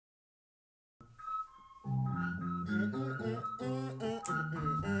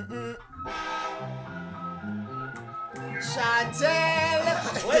Chantel,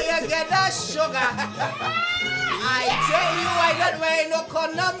 where you get that sugar? I tell you, I don't wear no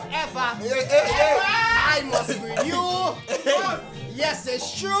condom ever. I must with you. Yes,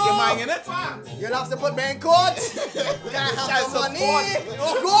 it's true. You mind in it? You'll have to put me in court. Can I have some money?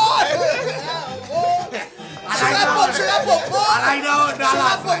 Oh, God.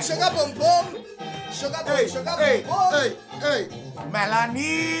 Sugar boom, boom. Hey.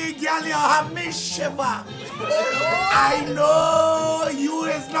 Melanie, girl, you have me shiver. I know you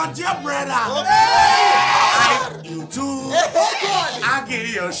is not your brother. You too. I give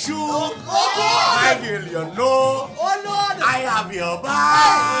you a shoe. I give you no. I have your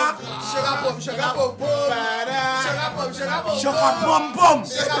back. Sugar boom.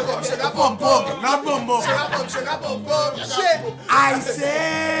 Not boom boom. I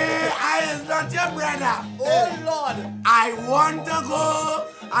say I is not your brother. Oh Lord. I want to go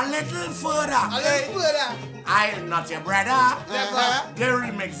a little further. I am not your brother. They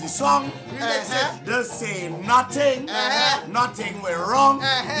remix the song. They say nothing. Nothing went wrong.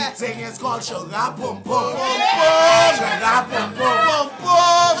 The thing is called Sugar Pum Pum. Sugar Pum Pum.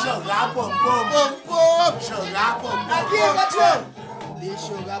 Sugar Pum Pum. Sugar Pum Pum. Akeem, what's wrong? The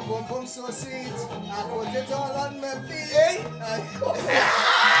sugar pum pum so sweet. I put it all on my beat.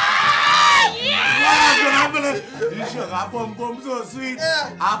 The sugar pum pum so sweet.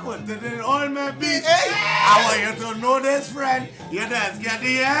 I put it in all my beat. I want you to know this, friend. You just get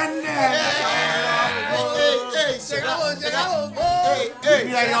the end. Sugar pum.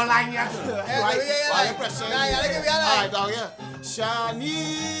 You don't like it. Alright, down here.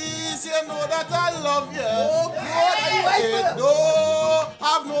 Shanice, you know that I love you. Oh God, are you right? Don't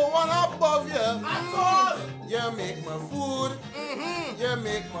have no one above you. You make my food. You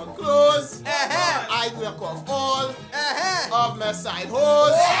make my clothes. I look off all of my side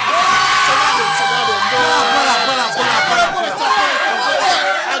hoes.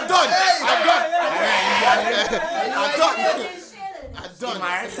 I'm done.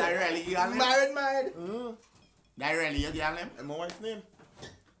 Married. That really you girl name? And my wife's name?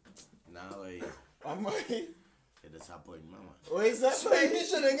 No way. I'm married. You disappoint mama. What is that? So you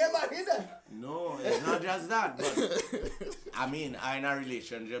shouldn't get married then? No, it's not just that, but I mean, I'm in a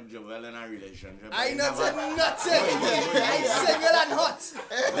relationship, Jovel in a relationship. I not said nothing. I single and hot.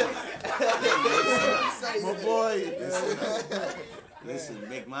 My boy. Listen,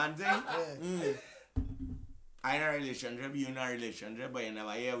 big man thing. I'm in a relationship, you in a relationship, but you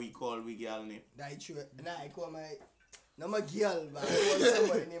never hear we call we girl name. That's true. Nah, I call my... Not my girl, but I call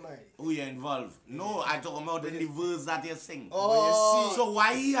somebody name already. Who you involved? No, I talk about in the verse that you sing. Oh. So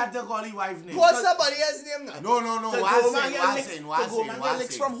why he had to call his wife name? Call somebody else's name now. No. What's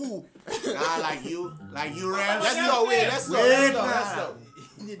licks from who? Nah, like you real. Let's go.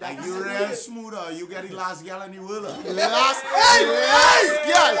 Like you real smoother. You get the last girl in the world. Last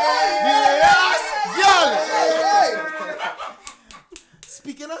girl.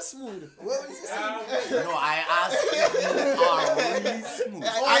 Speaking of smooth. What was this? No, I asked if you are really smooth.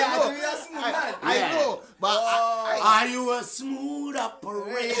 I know. But are you a smooth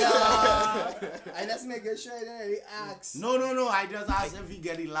operator? I just make sure I didn't really ask. No. I just asked if he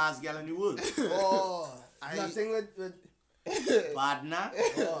get the last girl in the world. Oh. Nothing with... Partner?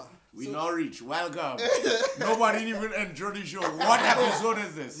 Oh. We now reach. Welcome. Nobody even enjoyed the show. What episode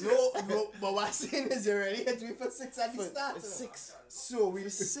is this? No, but what I'm saying is you're ready at 3 for 6 at the start. 6. So we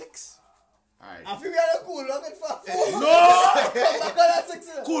 6. Alright. I think we had a cool down at 4. No! Come back on at 6.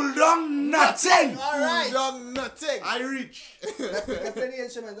 Cool down nothing. Alright. Cool down nothing. I reach. Let's play the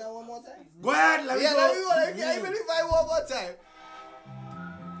instrument one more time. Go ahead, let me go. Let me go. Even if I one more time.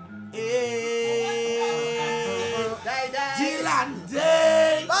 Dylan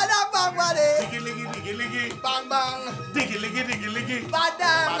Day. Badam bang body. Diggy. Bang bang. Diggy.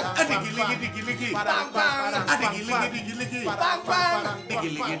 Badam. Diggy. Bang bang. Diggy. Bang bang.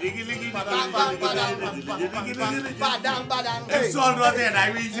 Diggy. Badam. It's all right there, I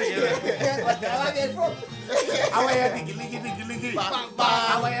reach it. What I get from? I wear diggy. Bang bang. I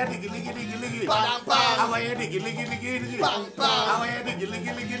wear diggy. Badam bang. I wear diggy. Bang bang. I wear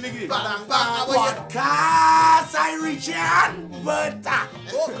diggy. Badam bang. Podcast, I reach and but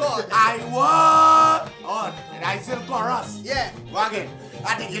Oh God. I want. Oh, did I still chorus? Yeah. Walk it.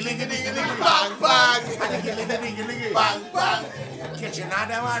 Bang bang. Bang bang. Kitchen and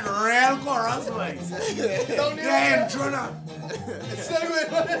them and real chorus, boys. Don't Yeah, intro now. Still going.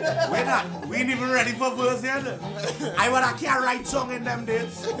 We're not. We ain't even ready for verse yet. I can't write song in them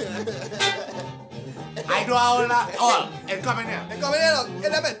days. I do all that. All. It coming here. Come in here, look.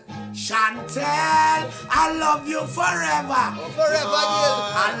 Get them in. Chantel, I love you forever. Forever,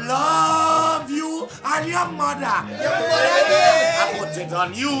 girl. I love you and your mother. I put it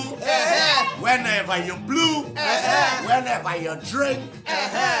on you. Whenever you blue, whenever you drink,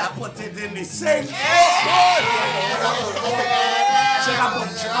 I put it in the sink.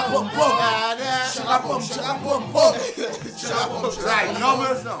 Right,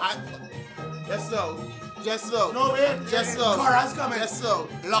 numbers now. Just slow. No, wait. Just slow. Chorus coming. Just slow.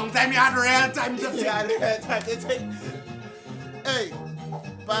 Long time you had real time to think. Yeah, real time to think. Hey.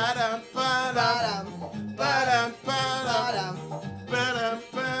 Ba-dum, ba-dum. Ba-dum, ba-dum. Ba-dum,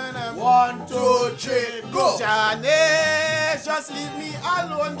 ba-dum. 1, 2, 3, go. Janice, just leave me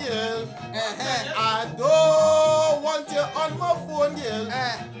alone, girl. I don't want you on my phone, girl.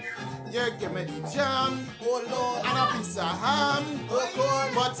 You give me the jam, Oh Lord. and a piece of ham. Oh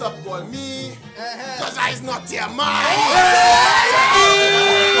God. What's up, call me? Cause I's not your man.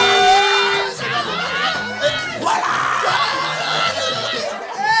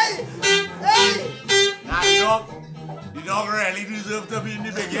 Nah, the dog really deserve to be in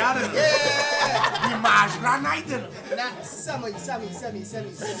the big yard. The marsh granite. Nah, Sammy.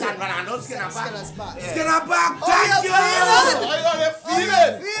 San Fernando, Skinner Park. Skinner's back. Skinner Park, Oh, thank you you. Feel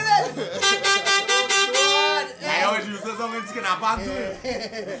it? I always use the song in Skinner Park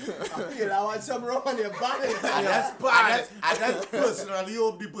too. I want some rum on your body. And that's personally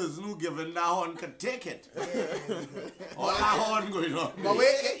hope the person who given that horn can take it. All that horn going on. But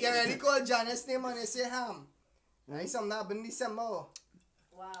wait, you already called Janice's name and you say ham. Now something happened in December.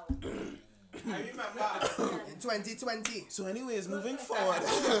 Wow. In 2020. So anyways, moving forward.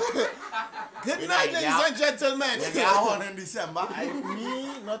 Good night, ladies and gentlemen. You got horn in December.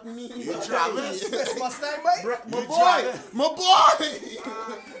 Me, not me. You Travis. Christmas time, boy? My boy. My boy.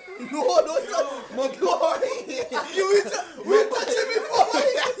 No, don't touch my boy. You will touch him before.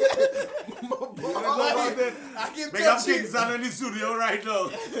 I keep Make up touching. Kingston in the studio right now.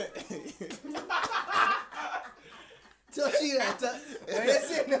 Touchy that. When you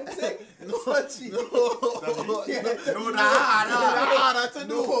say nothing, touchy. No, harder to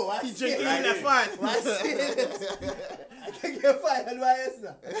do. No, I He see drinking it. in the fun. I see it. I can get fired by us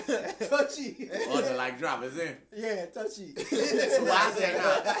now. Touchy. Oh, they like Travis, eh? Yeah, touchy. So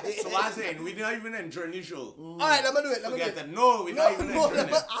I saying, we not even entering the show. Alright, let me do it. Forget that. No, we not even entering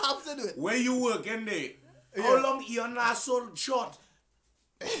it. I have to do it. Where you working there? How long you on that soul short?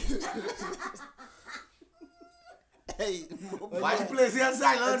 Hey, Why you place here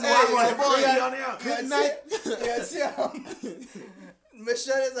silent? Hey, What boy, on here? good night. Yes,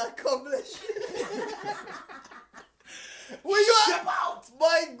 mission is accomplished. Where you Ship out!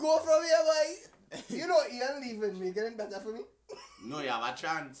 Boy, go from here, boy. You know Ian leaving me, getting better for me. No, you have a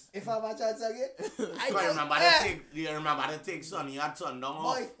chance. If I have a chance again, I You remember to take Sonny your son down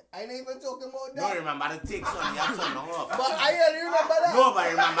off. boy, I ain't even talking about No, that. remember to take Sonny your son down off. But I really remember that. No, but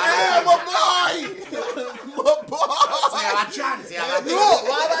remember Hey, to my boy. So you have a chance. You have a No,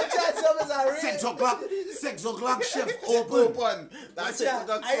 why have a chance of is a real. 6 o'clock shift open. That's Yeah, it.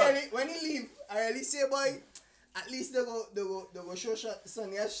 That's I really, when he leave, I really say, boy, at least they go show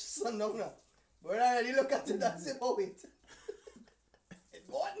Sonny a son down now. But I really look at it and say, oh wait. It's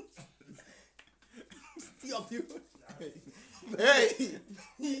gone. He up you. Hey.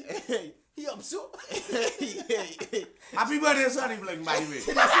 He up so. Hey. Happy birthday, Sonny Bling, by the way.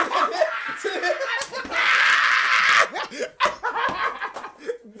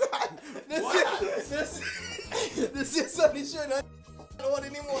 This is Sonny show. I don't want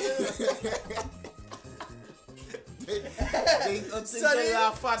anymore.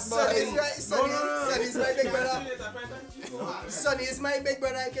 Sonny's my big brother. Sonny is my big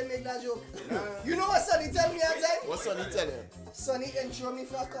brother. I can make that joke. You know what Sonny tell me at time? What's Sonny tell you? Sonny intro me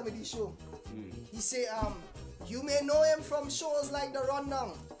for a comedy show. He say, you may know him from shows like The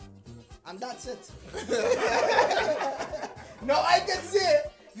Rundown. And that's it. Now I can say,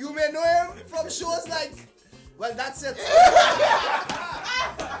 you may know him from shows like, well, that's it.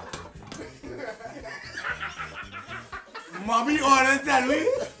 Mommy always tell me,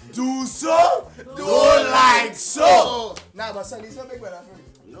 do so, don't like so. Nah, but Sonny's my big brother for me.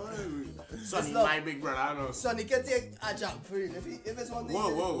 No, Sonny, my big brother, I know. Sonny can take a job for real. If it's one thing.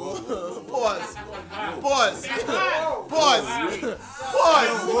 Whoa. Pause.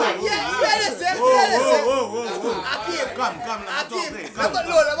 Akeem. Come, let me talk to you. Let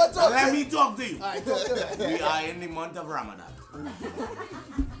me talk. Let me talk to you. Alright, talk to me. We are in the month of Ramadan.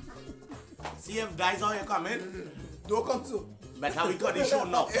 See if guys are coming. Don't come to. Better we cut the show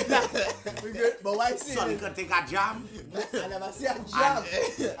now. We good. But why say Son it? can take a jam. I never say a job.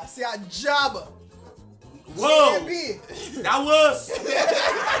 I say a job. Whoa, JB. that was.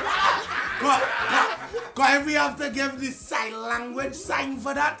 Cause if we have to give the sign language sign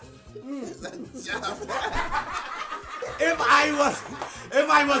for that, If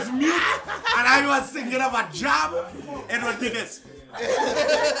I was mute and I was thinking of a job, it would be this.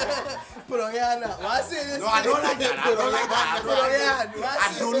 Put on your hand now. Why say this? No, I don't like that. I don't like that. Put on your hand.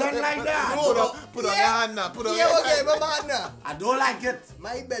 I do not like that. Put on your hand now. Put on your Yeah, hand. okay, my hand now. I don't like it.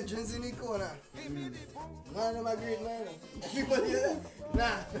 My bedroom's in the corner. None of my great man. Everybody there?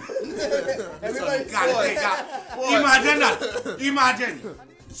 Nah. Everybody Can't take that. Imagine that. Imagine.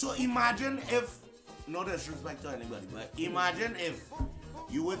 So imagine if, no disrespect to anybody, but imagine if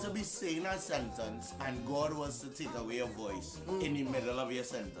you were to be saying a sentence and God was to take away your voice in the middle of your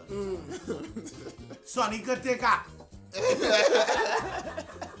sentence. Sonny could take a.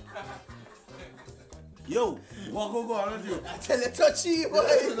 Yo, what go on with you? Tell you touchy,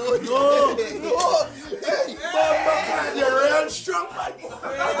 boy. No. You're real strong, man.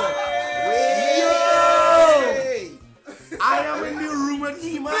 Yo! I am in the room with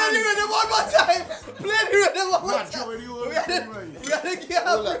him, man. Play the rhythm one more time. Play the rhythm one more Not time. sure you We gotta get a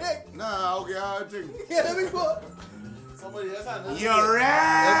break. Nah, okay, I think. Yeah, let me go. Somebody else has You're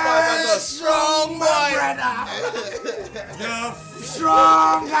real strong, my brother. You're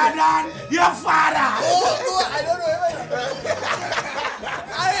stronger than your father. Oh, no, I don't know him.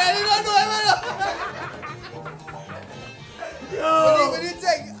 I really don't know him. Yo. When you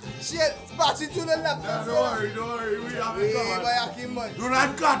take shit, pass it to the left. Don't worry, we have it Hey, covered. my Akeem, man. Do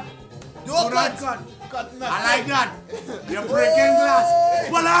not cut. Don't cut. cut I like that. You're breaking glass.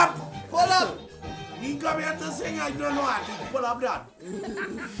 Pull up. Pull up. You come here to sing, I don't know artist. Pull up that.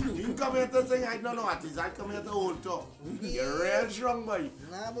 You come here to sing, I don't know artist. I come here to hold talk. You're real strong, boy.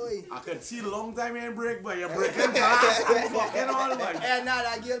 Nah, boy. I can see long time you ain't break, but you're breaking glass and fucking all, boy. Eh, nah,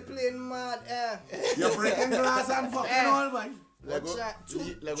 that girl playing mad. You're breaking glass and fucking all, boy. Watch that.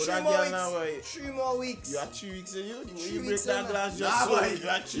 Lego 3 that more girl weeks. now, boy. 3 more weeks. You have 3 weeks in you? You 3 break weeks that in glass just Nah, so. boy. You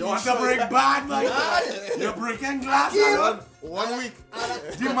have 3 You want weeks to break bad, boy? You're breaking glass, Yeah. man. 1 week.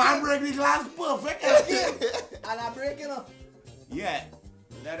 The man break the glass perfect. And I breaking up. Yeah.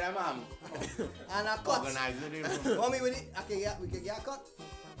 Let them And I cut. organize it. Want me with it? Okay, yeah, we can get a cut.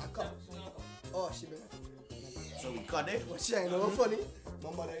 A cut. Oh, she been. So we cut it. What she ain't no funny.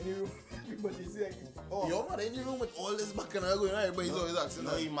 Mama in the room. Everybody's saying, oh. Yo, man, in the room with all this back and going on, everybody's always asking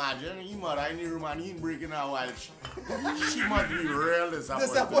No, that. imagine he mother in the room and he breaking her while she must be real disappointed.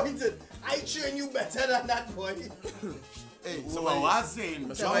 Disappointed. I train you better than that boy. Hey, So somebody, I was saying,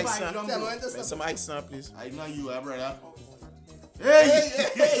 Some jump ice back, now. jump Tell me back. when to stop. some ice now, please. I know you, brother. Hey,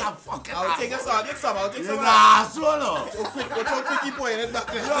 hey. you're fucking I'll take some. I'll take some. You're an asshole. Go to a quickie point in back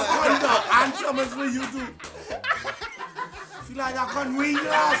there. You're conduct and some is for you too. Feel like I can't win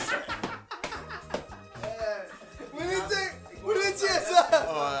glass. We need chase,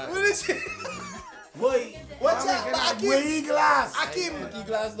 sir. We need chase. Boy, Watch I'm out, making a Akeem. way glass. Akeem. Quickie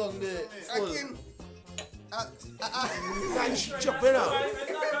glass down there. Full. Akeem. Like chop it up.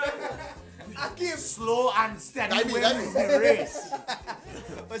 Akeem. Slow and steady That mean- wins the race.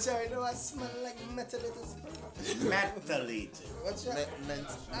 Watch out, you know I smell like methylated spirit. Methylated. Watch out.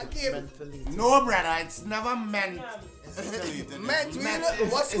 Akeem. Akeem. No, brother, it's never meant. Methylated.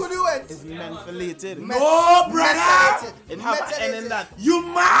 Ment, what school you went? It's mentholated. No, brother. It have an N in that. You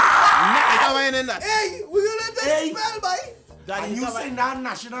mad? It have an N in that. Hey, will you let that Hey. smell, boy? That And it you have a- sing that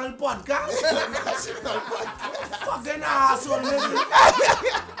national podcast? Fucking asshole,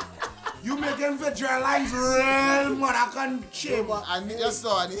 nigga. You making Fitzgerald's real motherfucking shame. I need your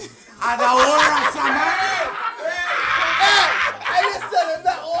son. At the whole summer, I just tell him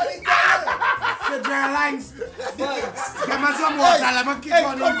that all the time. Fitzgerald's. Give me some water, let me kick Hey,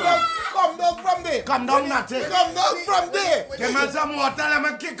 on come you. down. Come down from there. Come down, nothing. Come down from there. Give me some water, let me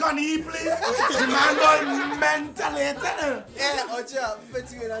kick on you, please. The man going mentally. Yeah, watch out.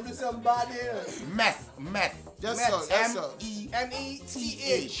 Fit you in and do some bad here. Meth. Just so. Just so.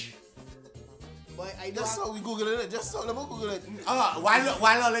 METH. Boy, I know. Just so we Google it. Just so. Let me Google it.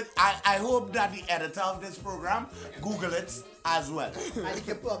 While all it, I hope that the editor of this program Google it as well. And you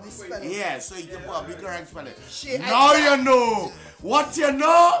can put up this spelling. Yeah, so you can put up the correct spelling. Shit, Now you know. What you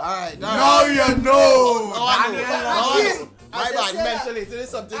know? Alright, Now you know. I Daniel, know. My bad. Mentholated is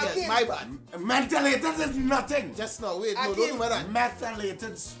something else. Akeem. My bad. Methylated is nothing. Just now. Wait. No, Akeem. don't do that.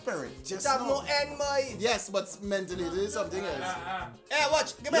 Methylated spirit. Just Have now. no N, boy. Yes, but mentholated is something else. Hey,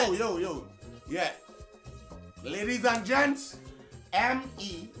 watch. Give me. Yo. Yeah. Ladies and gents,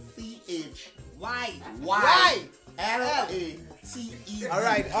 METH. Why? LATE.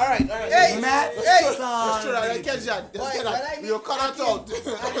 Alright. Hey, Meth. Let's try that. Catch that. Boy, Let's get when I that. meet We'll cut it out.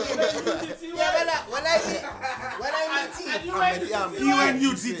 Yeah, when I meet you. You and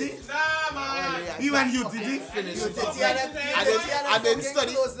you, Titi. Even you did it. I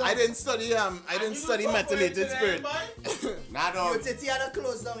didn't study methylated spirit. Nah, dog. Your titty had a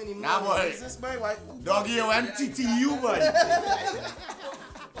close down anymore. Nah, boy. Is this my wife? Doggy, you went TTU, boy.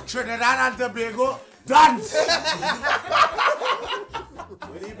 Trinidad and Tobago, dance.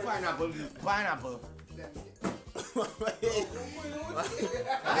 Where do you pineapple? Pineapple.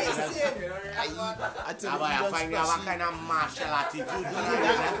 I said, I I find you have a kind of martial attitude.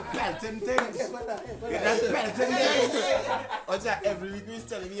 You're pelting things. You're just pelting things. What's that? Every week he's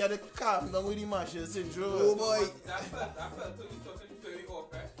telling me how to calm down with the Marshall syndrome. oh boy.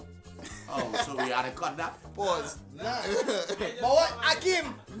 Oh, so we had to cut that? Pause. Nah. But what?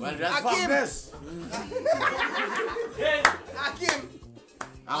 Akeem. Well, just fuck this. Akeem.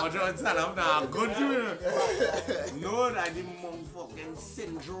 I'm trying to tell him now, good to me. No, that the monk fucking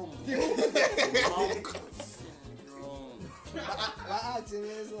syndrome. Monk syndrome. What acting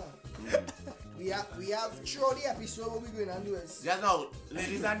is that? We have throughout the episode what we're going to do is. Just now,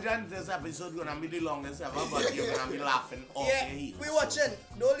 ladies and gents, this episode gonna be the longest ever, but you're gonna be laughing off your heels. We watching.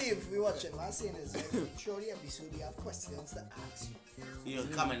 Don't leave. We watching. What I'm saying is, throughout the episode we have questions to ask you. You're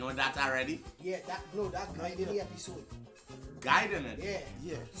coming with that already? Yeah, that guided the episode. Guiding it?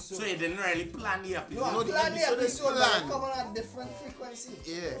 Yeah. So you didn't really plan the episode? No, I planned the episode, but I come on a different frequency.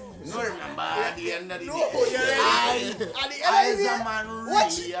 Yeah. No, remember at the end of the day, At the end of the day,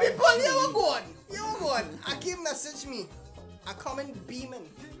 watch people, you were going. Akeem messaged me. I come in beaming.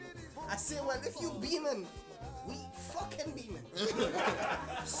 I say, well, if you beaming, we fucking beaming.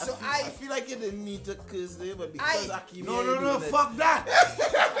 So I feel like you didn't need to curse there, but because Akeem. No, fuck that.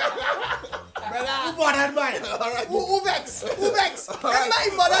 Brother, Who bothered by it? Alright. who vex? Who vex? And my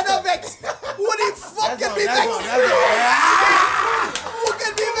mother no vex. Who the fuck can be vex? Who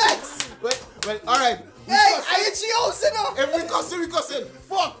can be vex? Well, alright. Hey, I hit you house now. If we cussing.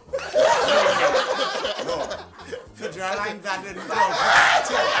 Fuck. No. Federal line that didn't go.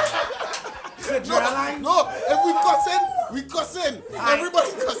 Federal line? No, if we cussing.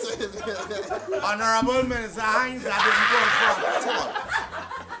 Everybody cussing. Honorable Minister Hines that didn't go for.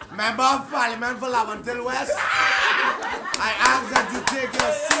 Member of Parliament for Laventille West, I ask that you take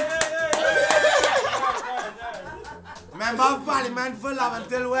your seat. Member of Parliament for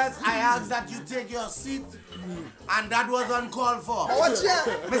Laventille West, I ask that you take your seat. And that was uncalled for. Watch ya.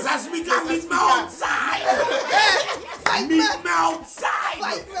 Mr. Speaker, meet me outside. Meet me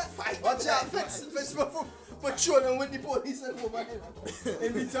outside. Fight. Watch out. Fix patrolling with the police and over here.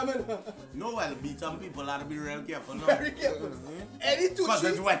 And beat them. No, well, beat some people have to be real careful now. Very careful. Any two Because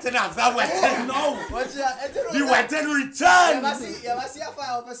it's wetting after wetting now. Watch out. The wetting return. You ever see a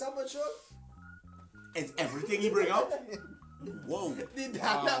fire officer patrol? It's everything he bring up. Whoa. Did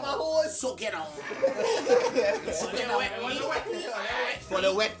that my horse? So get on. For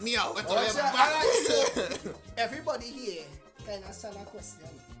the wet me out. Everybody here kind of send a question.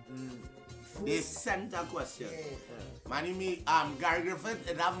 They sent a question. Yeah. My name is Gary Griffith.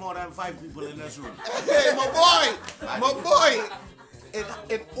 It have more than 5 people in this room. Hey, my boy. It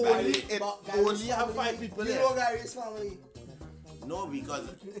only have 5 people You there. know Gary's family. No, because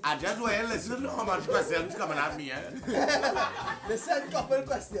I just want to listen to how much questions coming at me. They sent a couple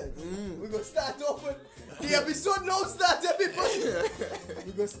questions. We're going to start off with the episode now start everybody.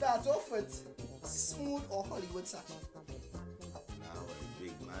 We're going to start off with smooth or Hollywood section. Now,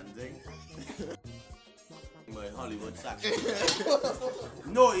 big man thing. My Hollywood section.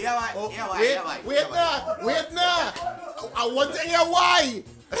 No, Wait now. I want to hear why.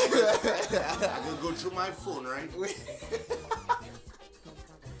 I can go through my phone, right?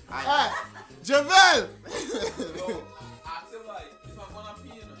 Alright, Javel.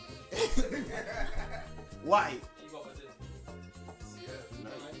 Why?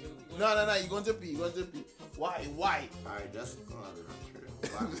 No, you going to pee. Why? Alright, just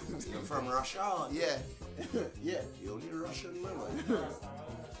you're from Russia? Yeah. Yeah. You only Russian man.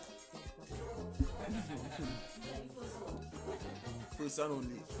 First and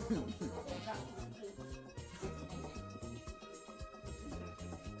only.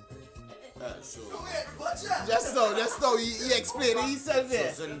 Just so he explained it himself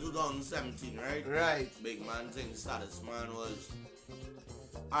there. So in 2017, right? Right. Big man thing, status man was.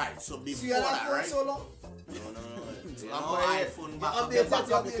 Alright, so So before you had that, phone right? so long? No. You know, I'm iPhone You back up.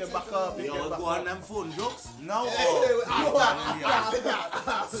 updated, Back up. You go on them phone jokes? No.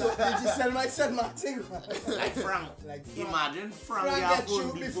 So did you sell my son my thing? Like Frank. Imagine Frank Frank your get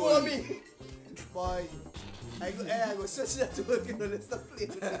phone you before me. Boy. I go search that to work, let's stop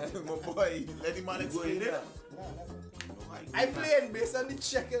playing. My boy, let him man explain there. that. I'm playing based on the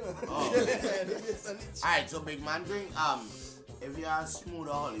check, you know. Oh. Based on the check. Alright, so big man thing, if you are smooth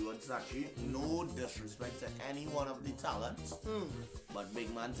Hollywood Sachi, no disrespect to any one of the talents, but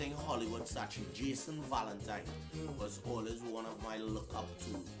big man thing Hollywood Sachi, Jason Valentine was always one of my look up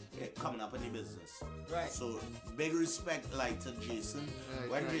to coming up in the business. Right. So big respect like to Jason.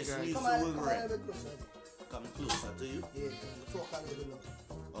 When Jason used to work right. Come closer to you. Yeah, talk a little bit.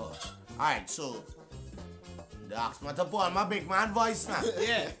 Oh. Alright, so the ask me to put on my big man voice now.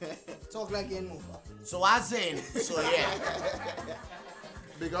 Yeah. Talk like you move. So I saying, so yeah.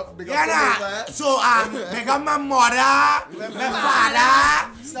 Big up, Yeah, nah. So big up my mother, my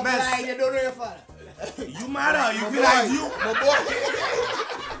father. Stop lying, you don't know your father. You matter, you feel like you. My boy.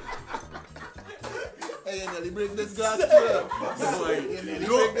 Hey, you nearly break this glass too.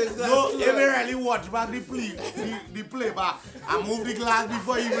 No, if you really watch back the playback, I move the glass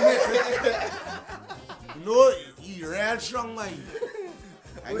before you even make it. No, he real strong, man.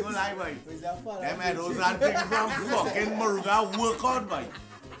 I don't lie, man. Them heados and things from fucking Maruga workout, man.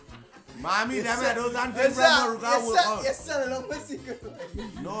 Mommy, them heados and things from Maruga workout. Yes, sir, no my secret.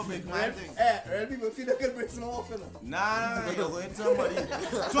 No, big man thing. Hey, real people feel like it breaks more often. Nah, you're going somebody.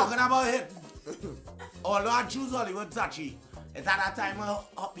 Talking about it. Although I choose Hollywood Sachi, it's at that time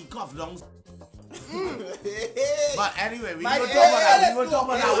he coughed down. But anyway, we go talk about that. We go talk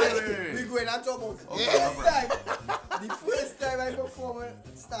about that. We go in and talk about it. Okay, The first time I performed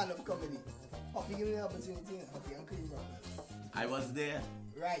stand-up comedy, Hoppy gave me the opportunity. Hoppy and Cream Rock. I was there.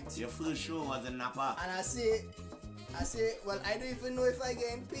 Right. Your first show was in Napa. And I say, well, I don't even know if I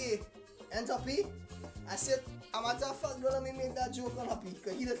get paid. And Hoppy, I said, I'm at a fact, don't let me make that joke on Hoppy,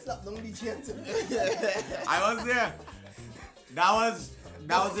 because he just slapped down the gentle. I was there. That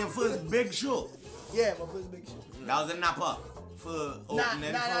was your first big show. Yeah, my first big show. That was in Napa for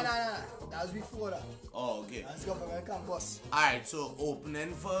opening. Nah. That was before that. Oh, okay. That's government campus. Alright, so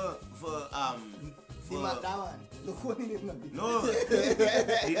opening for that one. Look what he did. No.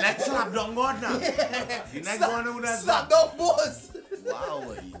 The next slap down God now. The next one who does slap down boss.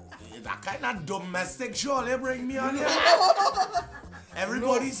 Wow, that kind of domestic show they bring me on here.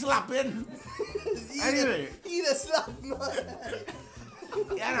 Everybody slapping. Anyway. He the slap, no.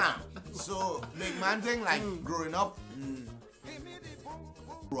 Yeah, nah. So, big man thing, like growing up,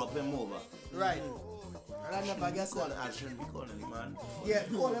 grew up in Mova. Right. And I never guess that. I shouldn't be calling him, man. Yeah,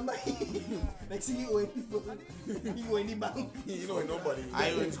 call him by. Like, see, he owing people. He owing the bank. He don't know nobody.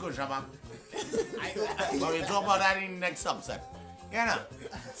 I owe in Scotiabank. But we'll talk about that in the next subset. Yeah, nah.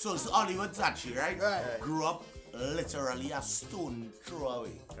 So, it's Hollywood Sachi, right? Right. Grew up literally a stone throw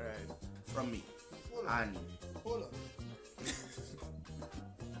away from me. Hold on.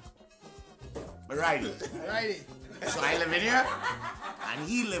 Righty. So I live in here, and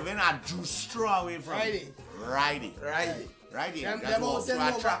he live in a juice straw away from me. Righty. Them all send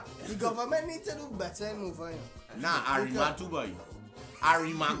over. The government need to do better and move on. Nah, Arima too, boy.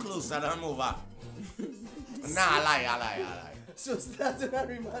 Arima closer than Mova. Nah, I lie. So start in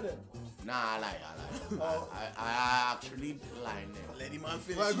Arima then. Nah, I lie. I actually lying there. Let him man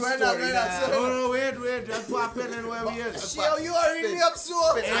finish Well, his go ahead, story. No, wait. Just pop in and where we is. Shit, you are reading me up so.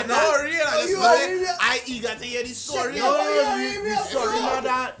 I know, real. I eager to hear the story. The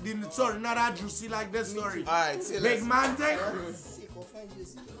story not that juicy like this story. Alright, say Big man thing.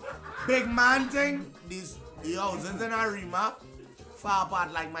 Big man thing. The houses in Arima far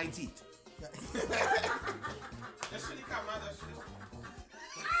apart like my teeth.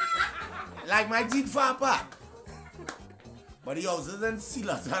 Like my teeth far apart. But the houses in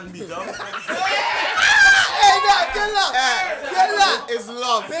Silas and beat up. Hey, get love. It's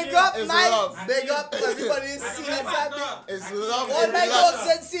love. Big up, it's Mike. love. Big up everybody in Silas. It's love All in the my lots. dogs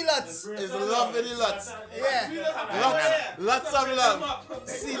said Silas. It's love in the lots. Yeah. Lots of love.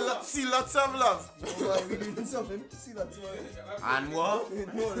 See lots of love. We doing something. Silas. And what?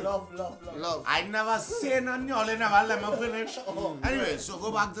 No, love. I never say none, y'all never let me finish. Anyway, so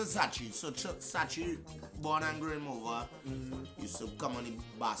go back to Sachi. So Sachi, born and growing over, used to come on the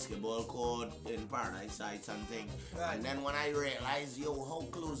basketball court in Paradise Heights and thing. And then when I realized, yo, how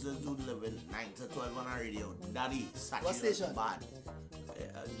close this dude living, 9 to 12 on a radio, Daddy, Sachi what station? Bad.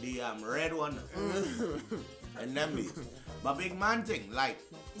 The red one. And then me. But big man thing, like.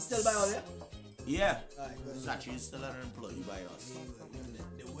 He's still by all there? Yeah. Alright, Sachi is still an employee by us.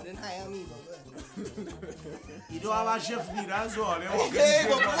 They wouldn't hire me, but You don't have a shift leader, so all they walk Hey,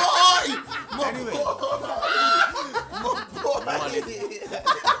 my boy! Anyway.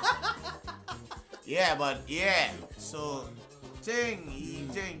 Yeah, but yeah. So, thing.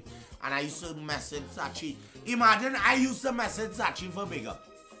 And I used to message Sachi. Imagine I used to message Sachi for big up.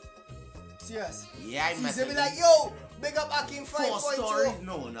 serious? Yeah, I She messaged said me like, yo, big up Akeem 4 stories. 5.2.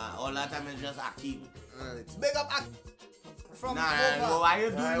 No, nah. All that time is just Akeem. Big up Akeem Nah, why you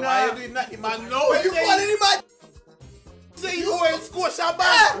doing that? Why you doing that? The man knows. When you calling him man? Say you in Scotia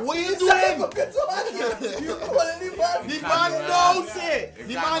Bank. What you doing? You calling him man? The man knows it.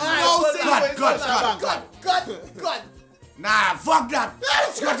 The man knows it. Cut. Nah, fuck that.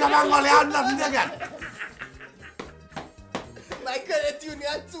 Scotia Bank only have nothing again. My credit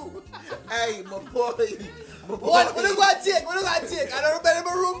union too. Hey, my boy. What do you going to take? I don't remember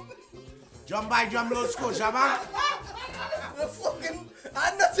my room. Jump low, Scotia Bank. I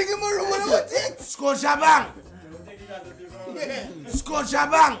have nothing in my room. What do you take? Scotia Bank. Yeah. Scotia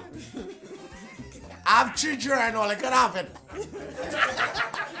Bank. I have children and all, I can have it.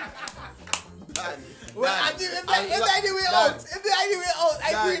 Well, if the anyway out, I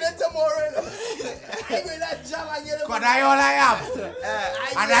bring it tomorrow. I bring that jam and get it. Because that's all I have.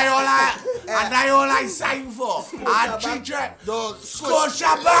 And that's all I sign for. I have children.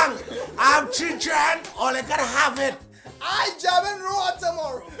 Scotia Bank. I have children, all I can have it. I jam and roll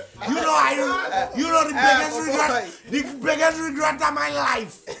tomorrow. You know the biggest regret of my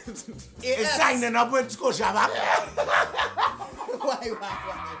life is signing up with Scotia Bank.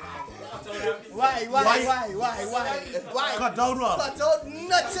 Why? Cut out what? Cut out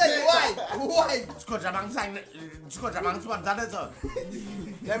nothing. Why? Scotia Bank sponsored it, sir.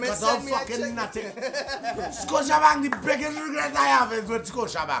 Let me Cut out send me fucking nothing. Scotia Bank, the biggest regret I have is with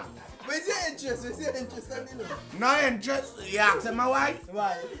Scotia Bank. Where's your interest? No interest? You asking my why?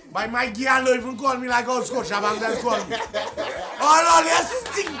 Why? By my girl don't even call me like how Scotia Bank does call me. All you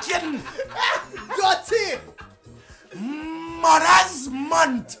stinking Dirty! Mother's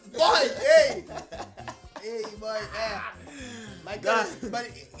Month. Boy, hey, boy, my God. But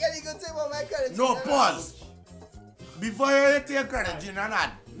yeah, you can say about my credit. No, pause. Before you take credit, you know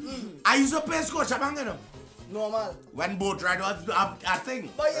that. I used to pay Scotia Bank, you know. Normal. When boat ride was a thing.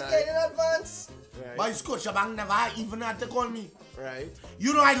 But you get in advance. Right. But Scotia Bank never even had to call me. Right.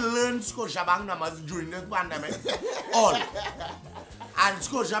 You know I learned Scotia Bank numbers during this pandemic. All. And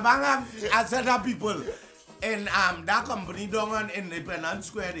Scotia Bank have set up people in that company down on Independence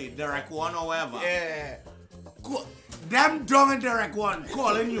Square, Direct One or whatever. Yeah. Them down in Direct One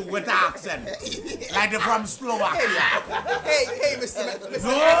calling you with an accent. Like they're from Slovakia. Hey, Mr.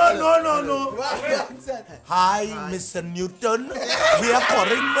 No. Hi, Mr. Newton. We are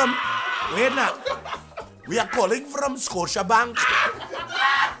calling from... Wait now. We are calling from Scotia Bank.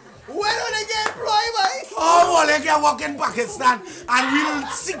 When will they get employed, boy? Oh, well, they can work in Pakistan and we'll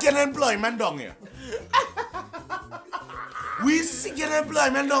seek an employment down here. We seeking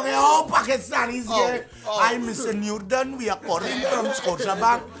employment down here. All Pakistanis here. Hi, Mr. Newton. We are calling from Scotia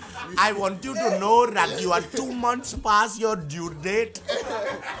Bank. I want you to know that you are 2 months past your due date.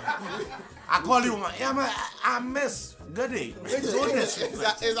 I call you, I miss. Good day. It's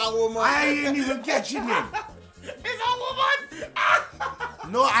a woman. I ain't even catch your name. It's a woman.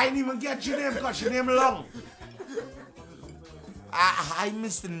 No, I ain't even catch your name because your name long. Hi,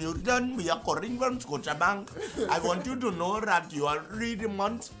 Mr. Newton. We are calling from Scotia Bank. I want you to know that you are 3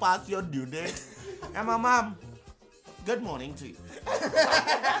 months past your due date. And my mom, good morning to you.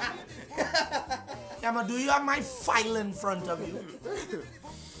 Emma, do you have my file in front of you?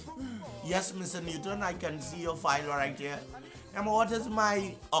 Yes, Mr. Newton, I can see your file right here. Emma, what is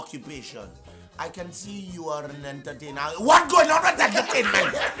my occupation? I can see you are an entertainer. What's going on with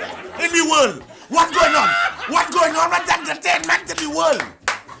entertainment in the world? What's going on? What's going on with entertainment in the world?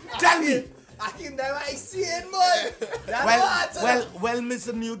 Tell me. Akeem, that's I see it, boy. Well,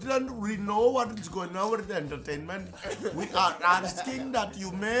 Mr. Newton, we know what is going on with the entertainment. We are asking that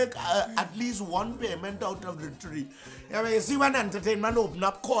you make at least one payment out of the 3. I mean, you see when entertainment open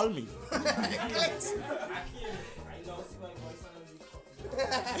up, call me.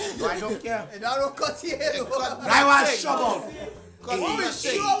 No, I don't care. I don't cut here. I was shovel.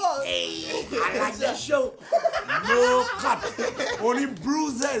 Hey, I like the show. No cut. Only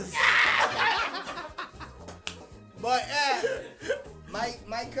bruises. But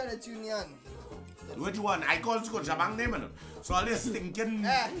my credit union. Which one? I call Scotia Bank name. So all this thinking.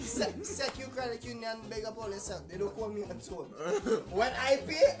 Secure credit union, big up all yourself. They don't call me on phone. When I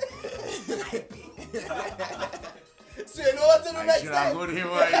pay, I pay. So you know what to do next time?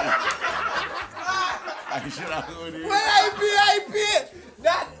 I should have good here. When I pay.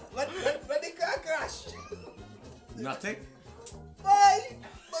 That when the car crash. Nothing. Boy,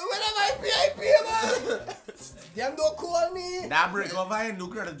 but whenever I pay, man. Them don't call me. That break over in new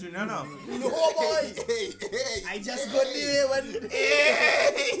credit union now. No, boy. I just got there when.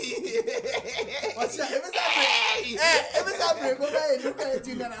 What's that? If it's a break over in new credit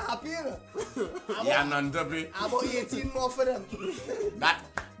union, I'm happy. Yeah, none to pay. I'm about 18 more for them. That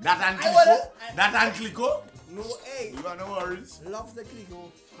and Clico? No, hey. You got no worries. Love the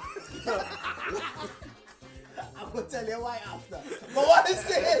Clico. I'm gonna tell you why after. But what I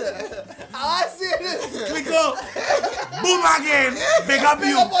say this. Clico. Boom again. Big up you.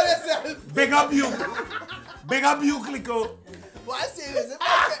 Big up on yourself. Big up you. Big up you, Clico. What I say this. If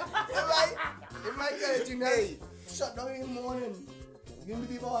I get it tonight, shut down in the morning. You need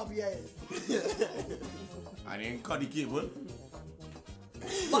to be more happy. I didn't cut the cable.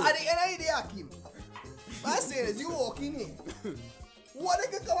 But at the end of the day, Akeem, what I say is, you walk in here. What they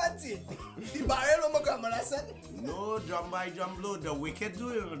can come and see? The barrel on my grandmother said? No, jump by jump blow. The wicked do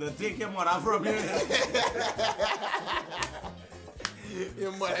it. They take your mother from you.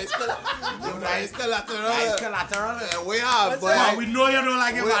 Your mother is collateral. It's collateral. We have, but we know you don't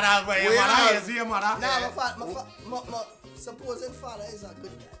like your mother, but your mother is your mother. Nah, my supposed father is a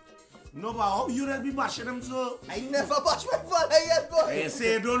good guy. No, but how you just be bashing him so? I never bash my father yet, boy. Hey,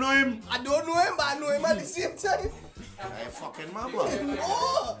 say you don't know him. I don't know him, but I know him at the same time. I fucking my boy.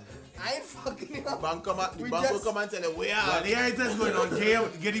 No, I ain't fucking him. The bank will come and tell you, we are. Well, here it is going on.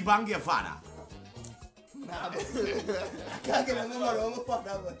 Get the bank your father. Nah, but I can't get a number on my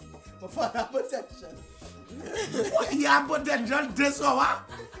father, boy. My father have potential. What? He have potential this or what?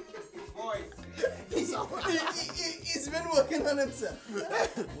 He's been working on himself.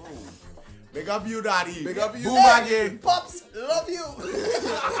 Big up you, daddy. Big up you. Boom again. Pops, love you.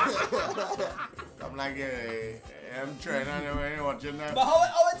 I'm like, I'm trying to watching that. But how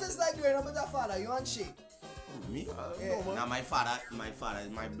it is like growing up with your father? You want shit? Me? Yeah. Now my father is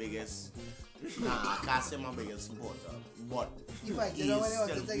my biggest. Nah, I can't say my biggest supporter. But You fight, you know when you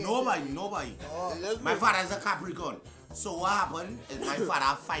want to take it? nobody. Oh. My father is a Capricorn. So what happened is my father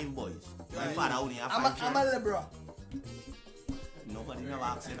have 5 boys. My father only have 5 I'm a liberal. Nobody never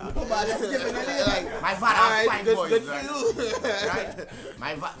asked it that. But let's give it a little. My father have 5 boys. Good right? for you. Right?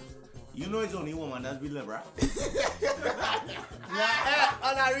 My you know it's only woman that's be liberal.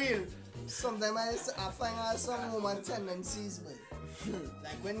 On a real. Sometimes I find out some woman tendencies, but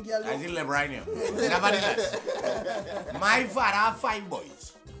like when girl. I think liberal here. Nevertheless, my father have 5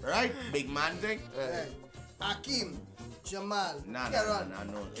 boys. Right? Big man thing. Akeem, Jamal, No.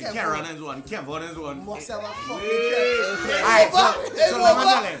 Kevin Kevin is one. Kevin is one. must have a fucking Alright, so let me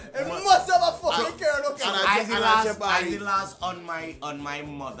tell him. It must have a fucking Kevin, okay? I the last on my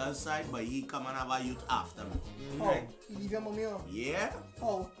mother's side, but he come and have a youth after me. How? You leave your mommy on? Yeah.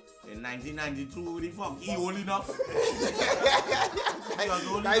 How? In 1992, the fuck, he old enough. He was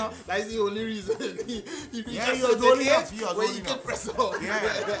old That's enough. the only reason. He Yeah, he was old enough. He was where old you can enough. press on. Yeah.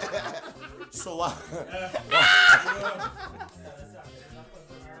 So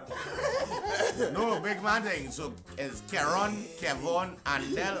no, big man thing. So it's Karen, Kevin,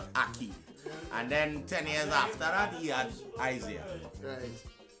 and Del Akeem. And then 10 years after that, he had Isaiah. Right.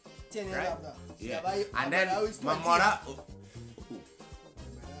 10 years Right? after. Yeah. And then my mother.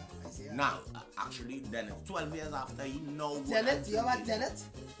 Now, actually, then it's 12 years after he know. Tenet? You have a tenet?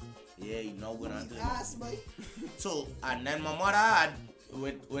 Yeah, he know what I'm doing. Ass, boy. So, and then my mother had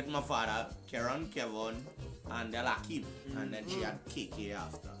with my father, Karen, Kevin, and Del Akeem. And then she had KK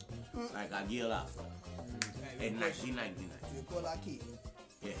after. Like a girl after. In 1999. You call her key.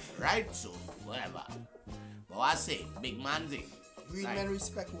 Yeah, right? So, whatever. But what I say, big man thing. Real Like, men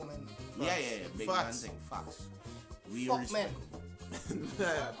respect women. yeah, big Facts. man thing. Facts. We Fuck respect. men.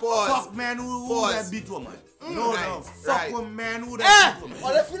 Pause. Fuck men who that beat woman. No, Right, fuck right. with men who that beat woman.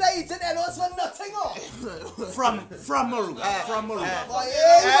 Or they feel like eating elos for nothing, oh. From Maruga. From Maruga. Boy,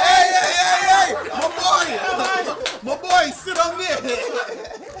 Hey! My boy, sit down there.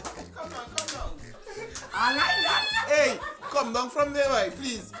 I like that. Hey, come down from there, boy,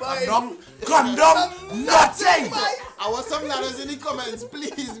 please. Come down, nothing. I want some letters in the comments,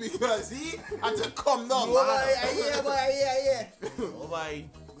 please, because he had to come down. boy, yeah. Oh, boy.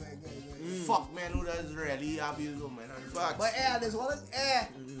 Fuck man who does really abuse woman. Facts. But there's one,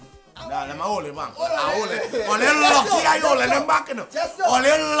 Nah, let me hold it back. Hold on. I hold it. Only lucky I hold them back. Just so. Only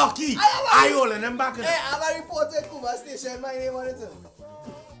lucky I hold them back. Hey, I'm a reporter at Cuba Station, my name on it too.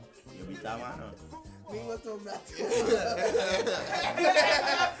 You be that man. Me what talk that.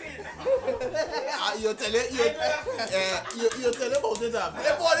 You tell about it after.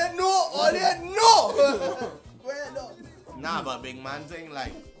 They want to know, all they know. Where no? Nah, but big man thing,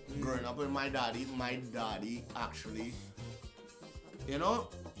 like, growing up with my daddy actually, you know,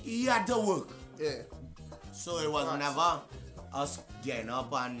 he had to work. Yeah. So it was never us getting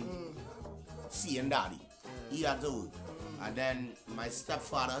up and seeing daddy. He had to work. And then my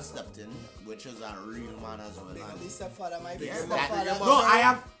stepfather stepped in, which is a real man as well. My stepfather, my Yeah, stepfather. no,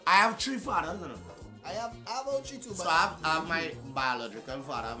 I have 3 fathers. You know? I have all three too. So I have my biological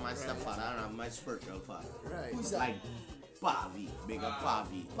father, I have my stepfather, and I have my spiritual father. Right. Who's that? Like Pavi, big up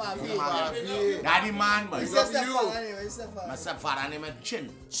Pavi. Pavi. Daddy man, man. Who's your stepfather anyway? My stepfather name is Chin.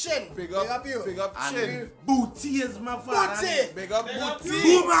 Chin. Big up you. Big up And Chin. Booty is my father. Booty. Big up Booty.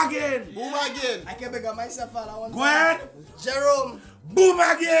 Boom again. Boom again. I can big up my stepfather one Go ahead. Jerome. Boom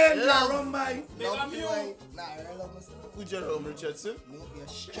again. Love. Jerome, bye. Love you. Nah, I love myself. Who Jerome Richardson? No, you're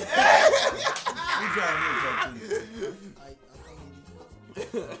shit. Who Jerome Richardson?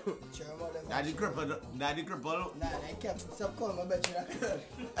 Daddy cripple. Nah, I kept stop calling my bitch.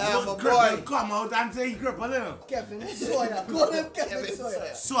 My boy. Come out and say he cripple. Kevin Sawyer. Call him Kevin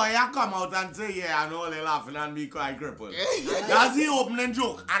Sawyer. Sawyer come out and say, yeah, I know they laughing and me crying cripple. That's the opening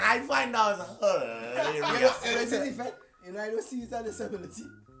joke. And I find out hilarious. You know, I don't see his disability.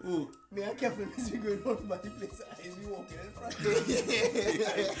 Who? Me and Kevin is going on by the place. I is walking in front.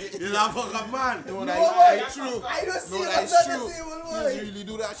 You're a fuck up man. No, that's true. I don't see no, him that's as true. disabled boy. You really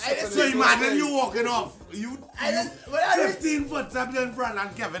do that shit. So imagine you walking off. You I don't- 15 foot steps in front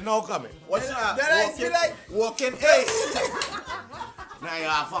and Kevin now coming. What's that? Then I feel like Walking, hey. Now you're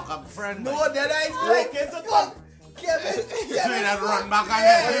a fuck up friend. no, then I feel like fuck Kevin. So you just run back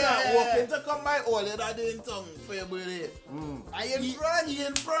Yeah. again. Walking to come by all of that in tongue for your birthday. I in front. He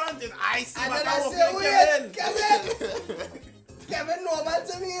in front. It's icy. And But then I I'm say, walking wait, Kevin. Kevin normal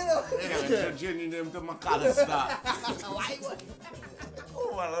to me, you know. Kevin, you're changing him to McAllister. Why?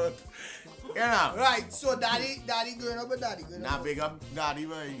 Oh my lord. You know. Right, so daddy growing up with daddy growing Now up. big up daddy,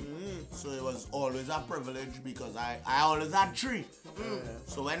 boy. So it was always a privilege because I always had three.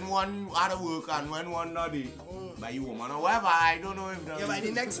 So when one had to work and when one not did, by you woman or whatever, I don't know if Yeah, by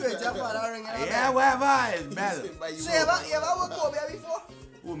the next week, your father ringing up. yeah, whatever is better. So you ever work Obia before?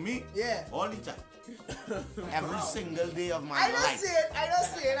 Who, me? Yeah. All the time. Every single day of my I don't life.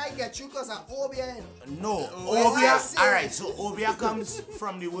 say it, I get you because I'm Obia. No, Well, I obia. say- Alright, so obia comes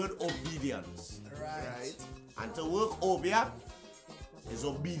from the word obedience. Right. And to work obia is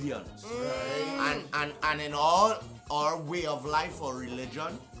obedience. Right. And in all our way of life or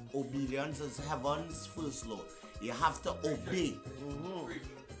religion, obedience is heaven's first law. You have to obey.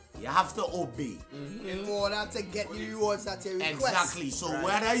 You have to obey. In order to get the rewards that you request. Exactly. So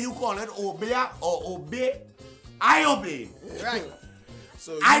whether you call it obey or obey, I obey. Right.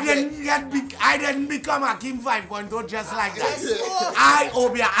 So I didn't become Akeem 5.0 just like that. Yes, Lord. I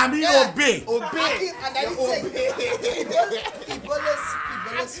obey. I mean obey. obey. And then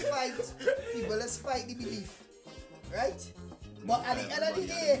people let's fight the belief. Right? But at the end of the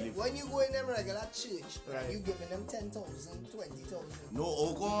day, when you go in them regular church, you giving them 10,000, 20,000. No,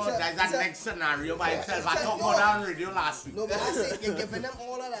 oh God, that's that next scenario by itself. I talked no. about that on radio last week. No, but I say you're giving them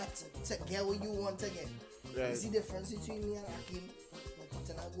all of that to get what you want to get. Right. You see the difference between me and Akeem?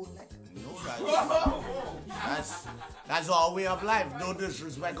 Cutting a good neck. No, that's our way of life. No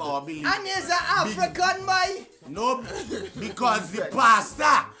disrespect or belief. And he's an African boy. No, because the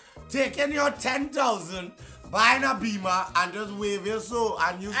pastor taking your 10,000, buying a beamer and just wave your soul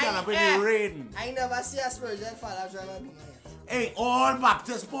and you celebrate the rain. I never see a spiritual father drive a beamer yet. Hey, all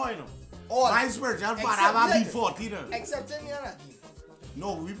Baptist point. All. My spiritual father have a B40 now. Except me and Akeem.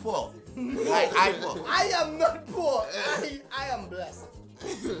 No, we poor. I poor. I am not poor. I am blessed.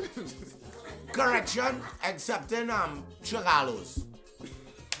 Correction, excepting Chigalos.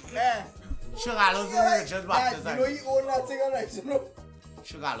 Yeah. Chigalos is the richest Baptist. You know you own that thing on right, you know?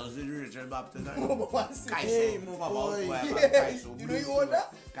 Chigalos is the richest Baptist. Hey, my boy. You know you own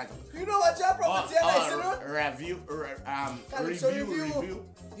that? You know what your property is nice, you know? Review.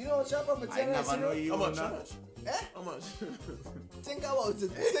 You know what your property I is nice, never know you you How own much? that. Eh? How much? Think about it.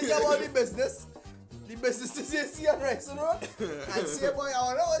 Think about the business. The business is a see and rice, you know? And say, boy, I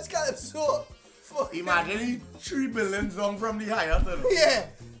want to know what's kind of so. Imagine 3 billion down from the higher. Yeah.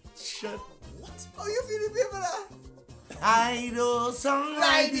 Shit. What? How you feel the paper that? I do song Like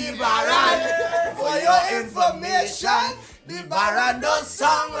like the the Baran. Baran. For your information, the Baran does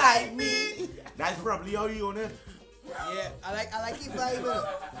song like me. That's probably how you own it. Yeah, I like the vibe.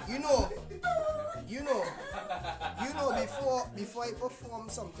 You know, before I perform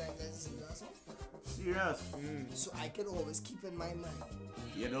sometimes it's serious. Serious. So I can always keep in my mind.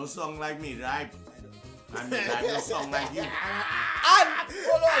 You don't song like me, right? And I don't song like you. And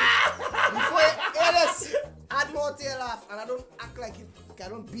hold on, before I add more to your laugh, and I don't act like it. I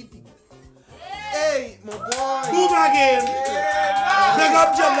don't beat people. Hey, my boy. Boom again. Big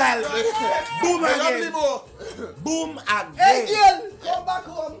up Jamel. Boom Big up again. Limo. Boom Hey again. girl, come back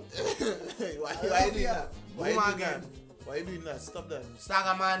home. Why you did that? Boom again. Why you doing that? Stop that.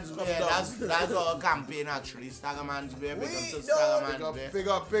 Staggerman's Bay, that's our campaign actually. Staggerman's Bay, big up to Staggerman's Bay.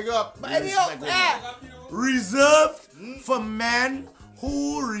 Big up. But anyhow, reserved for men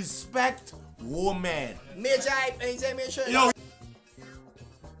who respect women. Major hype, anytime you show. Yo.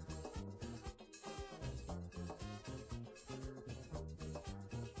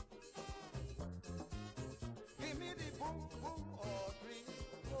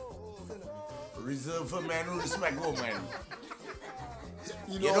 Reserved for men who respect women.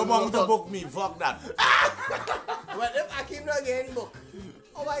 You don't want to book me, fuck that. But if Akeem not getting book,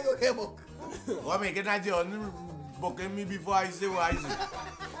 how am I going to get book? What make it that you're booking me before I say what I say?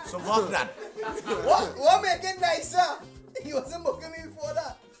 So fuck that. What make it nicer? He wasn't booking me before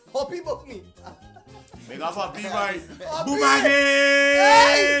that. Hope he booked me. Make up for people. Hoppy. Boom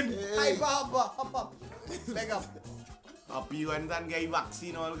again. Hey, hop. Beg up. Happy went and get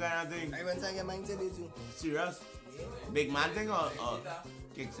vaccine, all kind of thing. I went and get mine today too. Serious? Yeah. Big man thing or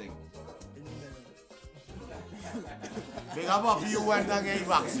kick thing? Big up Happy you went and get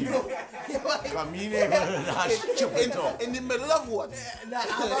vaccine. Come in here, that's stupid talk. In the middle of what? Nah, I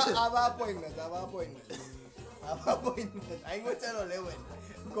have an appointment. I ain't going to tell you when.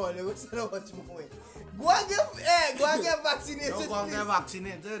 Go on, let's tell you what more. Go and get vaccinated. Don't go and get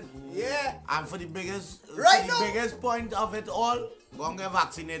vaccinated. Yeah. And for the biggest point of it all, go and get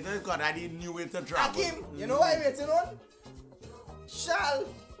vaccinated because I didn't new way to travel. Akeem, you know what I'm waiting on? Shall,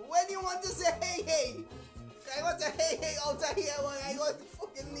 when you want to say hey, I want to hey out of here, I want to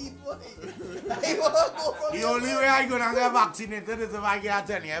fucking leave, boy. I want to go from the only way I'm going to get vaccinated is if I get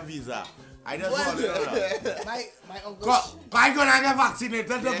a 10-year visa. I just want to know. My uncle. I'm going to get vaccinated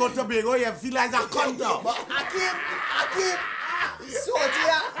to go to Tobago, you feel like a cunt. But Akeem, so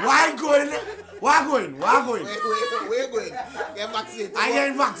dear. Why going? We're going. Get vaccinated. I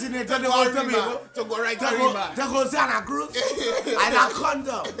get vaccinated to go to Tobago. To go right to Rima. To go Santa Cruz. I'm a cunt.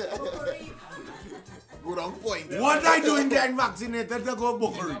 Good on point. What I doing getting vaccinated to go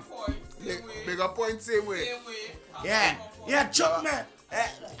Bukuri? Bigger point, same way. Yeah, chuck me.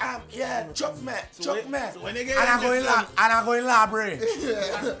 Chuck me. When you get And I go in library.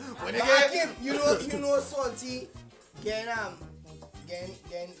 When you But get Akeem, you know salty, getting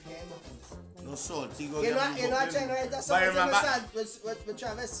No salty go you get know, trying to write a song with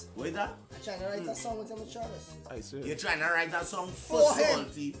Travis. Wait that? I'm trying to write a song with him with Travis. I see. You're trying to write that song for For him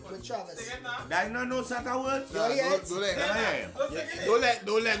salty. with Travis. That not no such a word? Yo, yeah.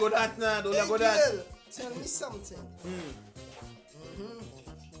 Don't let go that now. Don't let go that. Girl, tell me something.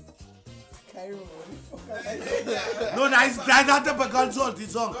 Can't remember what the fuck I did. No, that's a typical salty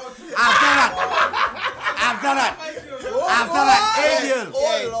song. After that, hey girl,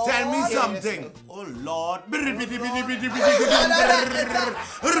 tell me something. Oh Lord. What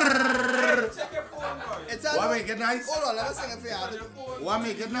make it nice? Hold on, let me sing it for you. What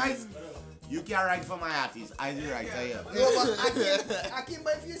make it nice? You can write for my artist. I do write here. No, but Akeem,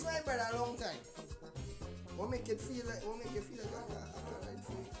 but if you my brother a long time, what make it feel like I can write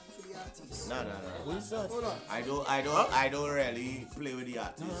for the artist? No. Who's that? Hold on. I don't really play with the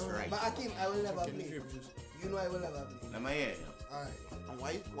artist, right? But Akeem, I will never play. You know I will never play. Let me hear you.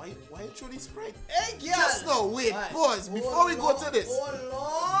 Alright. Why you throw this Sprite? Hey, girl! Just no, wait, Right. pause. Before we go to this. Oh,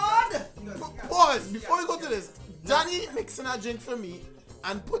 Lord! Pause. Before we go to this. Danny mixing a drink for me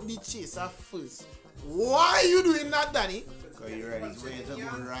and put the chaser first. Why are you doing that, Danny? Because you're ready for you to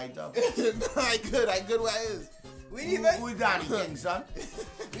go right up. I good what it is. Who Danny Kingston?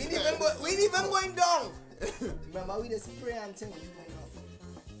 We ain't even going down. Remember, we just spray and thing. We going down.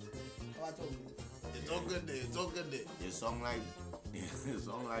 How I told you. It's all good day. You sound like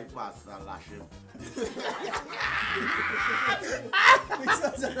Pastor Lashim.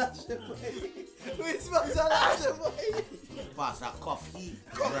 We supposed to lash him, boy. Pastor Coffee.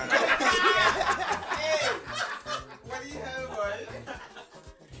 Hey, what do you have, boy?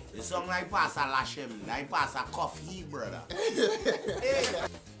 You sound like Pastor Lashim, like Pastor Coffee, brother. Hey.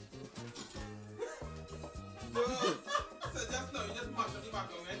 So just now, you just mash up the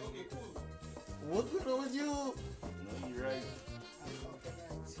background, right? Okay, cool. What's going on with you? No, you're right.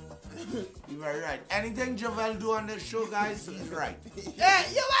 You're very right. Anything Javel do on this show, guys, he's right. Hey,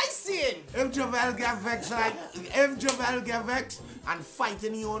 you I seen? If Javel get vexed and fight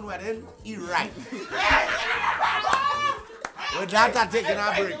in your own wedding, he right. With that, I'm taking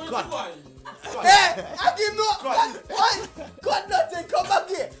a break. Cut. Hey, Akeem, no. Cut nothing. Come back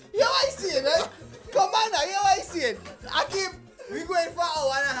here. You I seen, right? Come on now. You I seen. Akeem, we going for an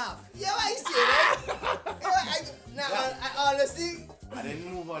hour and a half. You I seen, right? Now, I honestly, I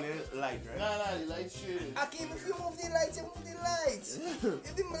didn't move on the light, right? Nah, the light shaded. Akeem, if you move the light, you move the light.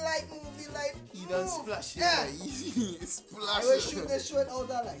 If the light move the light, He done splash it. Yeah. He splash I will it. shoot the show out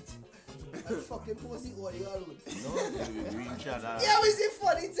that light. And fucking post the audio alone. No, we each other. Yeah, we see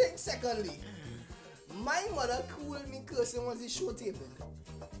funny thing. Secondly, my mother cooled me cursing once the show taping.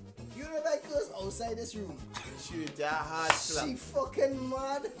 You know if I curse outside this room, Shoot that hard slap. she fucking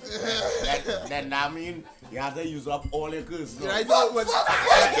mad. Then that mean you have to use up all your curse. No? Right now, when Mother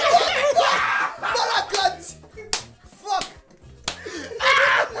cunt! Fuck!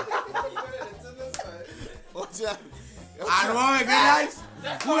 what's that? And what we guys,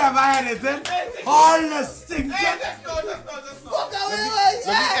 whoever edited, all the stinking. Fuck away, Let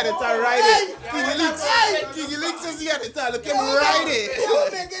me edit her right it. Kingy Leaks is the editor. Look at him right it. You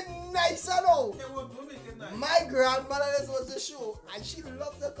make it nicer now. My grandmother this was the show and she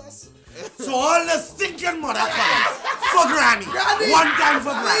loved the cuss. So all the stinking motherfuckers for Granny. Granny. One time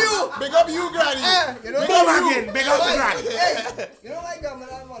for Granny. Big up you, Granny. You know, Boom again, big up the Granny. Hey, you know my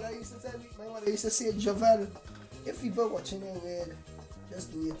grandmother and mother used to tell me, my mother used to say, Javel, if people watching your weird,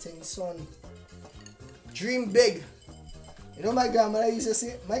 just do your thing, son. Dream big. You know my grandmother used to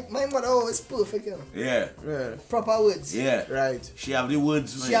say, my mother always perfect, you know. Yeah. Proper words. Yeah. Right. She have the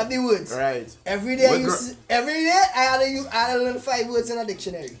words. She have the words. Right. Every day I had to learn 5 words in a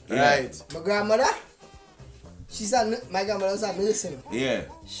dictionary. Right. My grandmother, my grandmother was a nurse, you know. Yeah.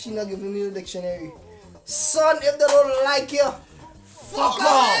 She not giving me the dictionary. Son, if they don't like you, Fuck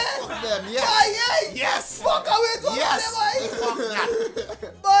off. Fuck them, yes. boy, yeah. Yes. Fuck away to Yes. Fuck that.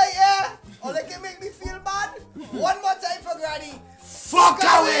 boy, yeah. Or they can make me feel bad. One more time for Granny. Fuck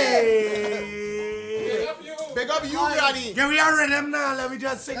away. Big up you, Granny. Can we are rhythm now? Let me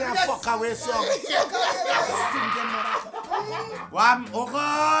just sing that fuck away song. Fuck away. Oh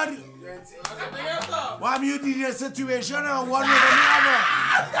God. Why you did your situation or one with another?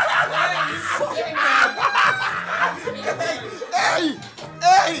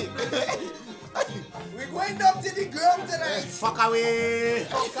 Hey. We're going up to the ground tonight. Fuck away.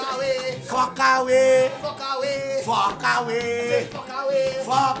 Fuck away. Fuck away. Fuck away. Fuck away. Fuck away.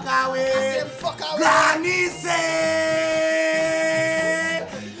 Fuck I away. said fuck away. Granny say,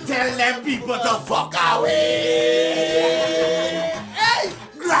 tell them people to fuck away. Hey.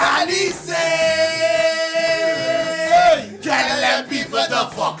 Granny say, tell them people to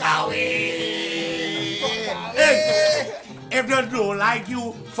fuck away. Hey. If they don't like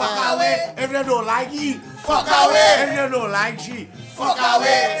you, fuck away. If they don't like you, fuck away. If they don't like she, fuck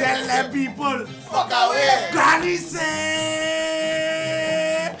away. Tell them people, Fuck away. Granny say,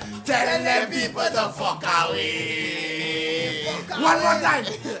 tell them people to fuck away. One more time.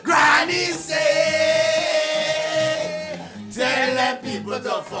 Granny say, tell them people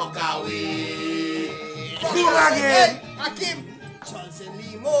to fuck away. Do again. Hey, Akeem. Chelsea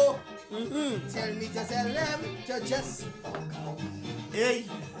Limo. Tell me to tell them to just fuck away. Hey,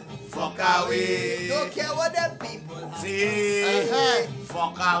 fuck away. Don't care what them people Say,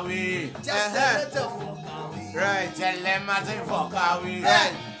 fuck away. just tell them to fuck away. Right, tell them I say fuck away.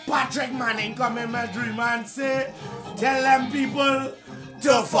 Right. Patrick Manning come in my dream and say, tell them people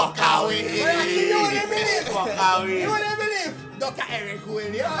to fuck away. Well, Akeem, you wouldn't believe. Fuck away. You wouldn't believe. Dr. Eric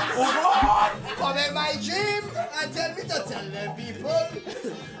Williams Oh, come in my dream and tell me to tell them people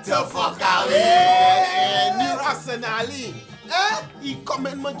to fuck away. New Arsenali. eh? He come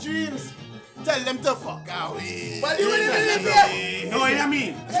in my dreams. Tell them to fuck away. But you wouldn't believe it. Know what I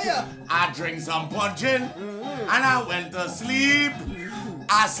mean? Yeah. I drink some punching and I went to sleep.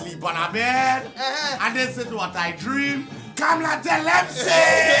 I sleep on a bed and this is what I dream. Come and tell them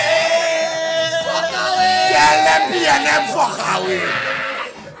say, Fuck away. tell them be and them fuck away.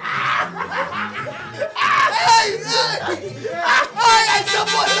 Hey, I'm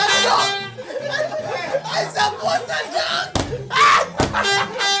supposed to jump. I'm supposed to jump.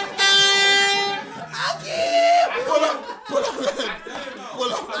 Akeem. Pull up.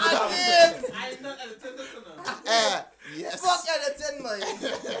 Akeem. Yes. Fuck editing, man.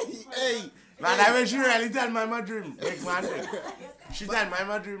 Hey. Man, I wish you really tell my dream. Big man. She tell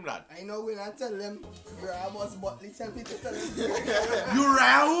my dream that. I know when I tell them, your boss Butley tell me to tell them. You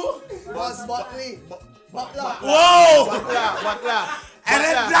Rahu? Boss Butley. Butler. Whoa! What? And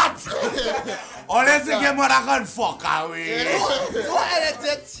then that. Unless you get mother can fuck away. Don't edit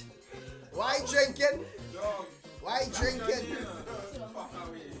it. Why drinking? Why drinking?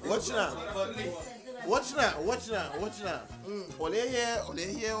 Watch now. All they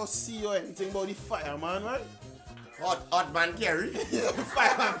hear or see or anything about the fireman, right? Hot man carry.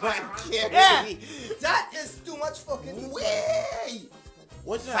 Fireman carry. Yeah. That is too much fucking Way.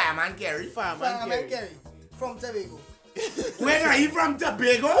 Watch now. Fireman carry. Fireman Kerry from Tobago. Where are you from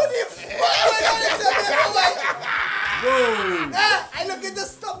Tobago? What the fuck am I going to Tobago, boy? Whoa. I look at the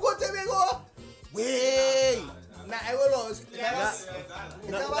stop go Tobago. Wait. Nah, I will lose. Stop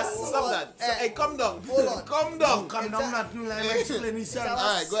that. Hey, come down. Hold on. Come down. Come down, nothing like explain yourself.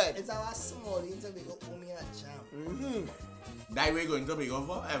 Alright, go ahead. It's our small in Tobago, only a jam. That way going to be going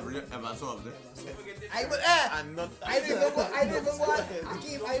for ever so often. I will, I'm not. I didn't even go,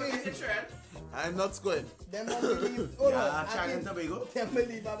 Akeem, I didn't. I'm not going. Them not believe, hold on, Yeah, China and Akeem. Tobago. Them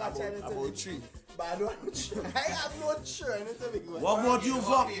believe about China and Tobago. About 3. But I don't have I have no children in Tobago. What would you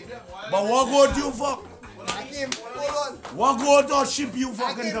fuck? But what would you fuck? Akeem, hold on. What would ship you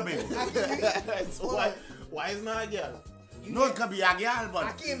fucking Tobago? Akeem, Why is not a girl? No, it could be a girl, but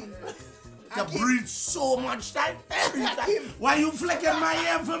Akeem. to breathe so much time. Every time. Akeem. Why you flicking my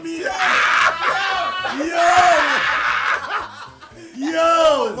hair for me?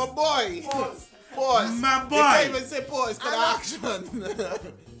 Yo! My boy. Pause. My boy. You can't even say pause for the action.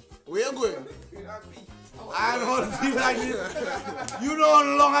 Where you going? I don't feel like it. You know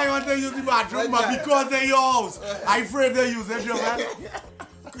how long I want to use the bathroom, but because they're your house, I'm afraid to use it, man.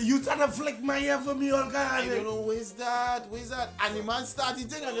 You trying to flick my hair for me all kind I of don't thing. know where's that? And the man started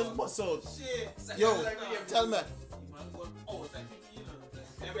thing and just bust out. Shit. Yo, tell me.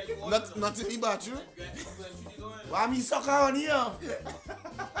 Not in the bathroom? Why me sucker on here?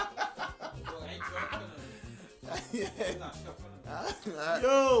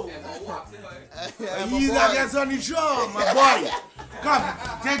 Yo! He's a guest on the show, my boy. Come,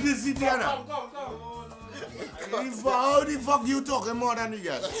 take this seat here now. How the fuck you talking more than the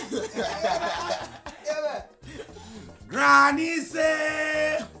guest? Granny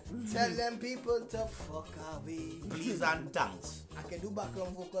say, Tell them people to fuck away. please and thanks. I can do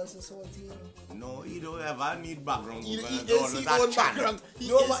background vocals and so on. No, you don't ever need background He vocals. is All his that own chant. background. He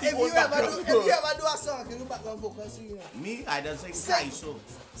No, is but his if own you ever background. do a song, I can do background vocals too, you know. Me, I don't sing Sing. Kai so.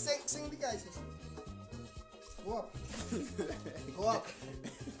 Sing the guys. Go up. Go up.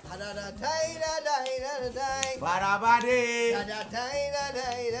 Da da da da da da da. Barabade. Da da da da da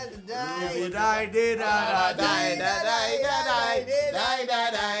da Ruby da. die, di, da, da, Die, die.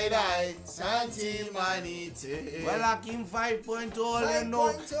 die, die. Santi Manite. Well, Akeem 5.0, you know,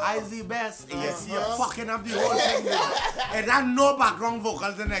 5.0. I the best. Yes, you're fucking up the whole thing. And there are no background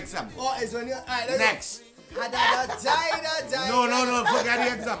vocals in example. Oh, it's when you. Alright, let's Next. Da da da da. No, forget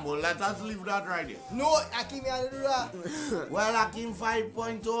the example. Let us leave that right there. No, Akeem, you do that. Well, Akeem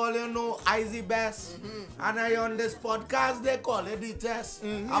 5.0, you know, I the best. And I on this podcast, they call it the test.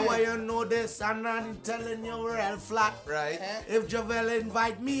 How you know this? And I'm telling you real flat. Right. If Javel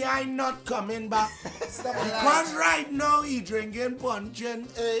invite me, I'm not coming back. Stop Because right now he drinking punching.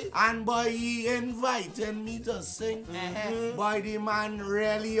 Hey. And boy, he inviting me to sing. Boy, the man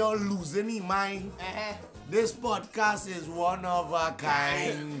really are losing his mind. This podcast is one of a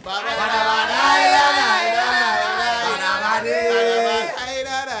kind.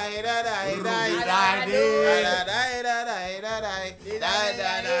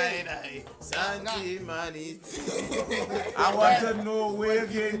 Santi Manite. I want to know where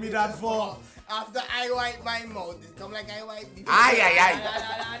you gave me that for. After I wipe my mouth, it come like I wipe the Aye.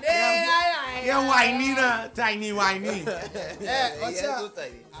 You're whiny, tiny whiny. Yeah, what's Yeah, up? so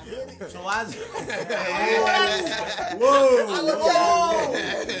tiny. So as whoa.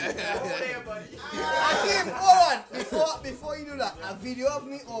 Akeem, hold on. Before you do that, a video of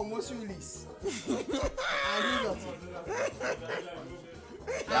me almost released. I do nothing.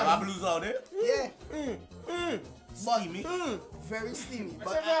 You have a blues out there? Yeah. Steamy. Very steamy.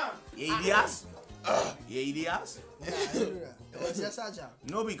 But You idiots? You idiots? nah, I don't do that. It was just a jam.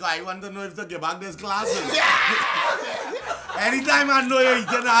 No, because I want to know if to get back this classes. Anytime I know you're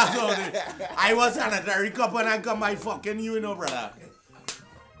eating ass out there, I was sanitary cup and I come my fucking you know, brother.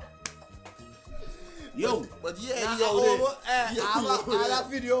 Yo. But yeah, Nah, I have a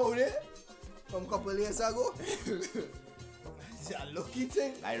video of it from a couple years ago. It's a lucky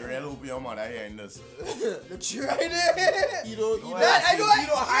thing. I really hope your mother hearing this. Look, she right there. You don't I don't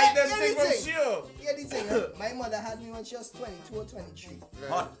hide them thing from anything. sure. Yeah, the thing, my mother had me when she was 22 or 23.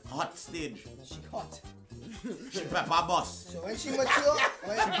 Hot stage. She hot. She pepper boss. So when she mature,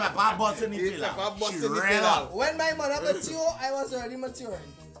 She pepper boss in the She pillar. pepper boss She in the real pillar. up. when my mother mature, I was already maturing.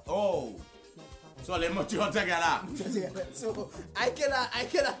 Oh. So they mature together. So I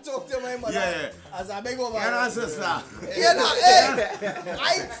cannot talk to my mother Yeah. as a big over. You're not sister. You know, hey,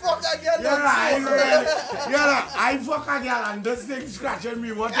 I fuck a girl. You're right, really. You're right. I fuck a girl and this thing scratching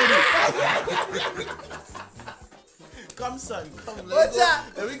me. What to do? Come, son, come. What's that?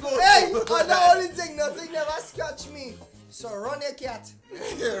 Let me go. Hey, and the only thing, nothing never scratch me. So run your cat.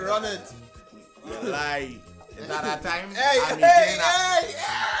 Run it. You lie. Is that that time? Hey,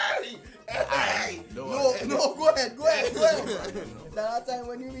 No, go ahead. Is that that time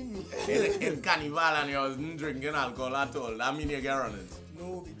when you meet me? In Carnival and you wasn't drinking alcohol at all, that mean you get running.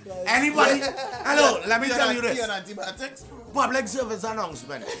 No, because... Anybody? Hello, let me tell you this. Antibiotics? Public service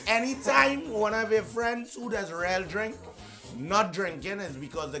announcement. Anytime one of your friends who does real drink, not drinking is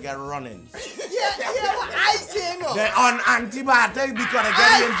because they get running. Yeah, but I say no. They're on antibiotics because they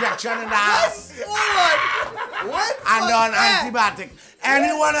get the injection in the ass. What? And they're on antibiotics.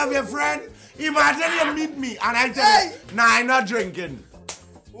 Any one of your friends, imagine you meet me and I tell you, nah, I'm not drinking.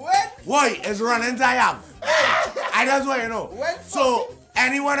 What? Why? It's runnings I have. I that's what you know. So,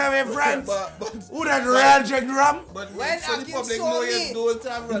 any one of your friends who does real drink rum? But when so the public know you don't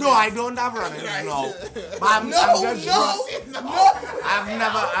have running. No, I don't have runnings, no. But I'm just drunk. I've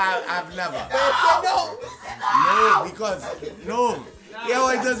never. No, because, no. Yeah,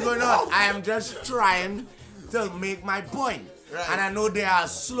 what is going on? I am just trying to make my point. Right. And I know there are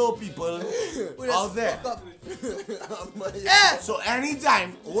slow people out there. So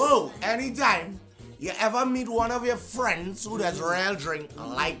anytime you ever meet one of your friends who does real drink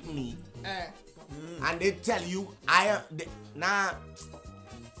like me, and they tell you,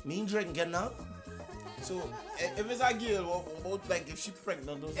 me drinking now. So if it's a girl, what about like if she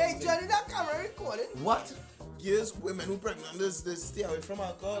pregnant or something? Hey, Johnny, that camera recording? What? Girls, women who pregnant, they stay away from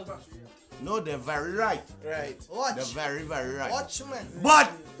alcohol. No, they're very right. Right. Watch. They're very, very right. Watch, man.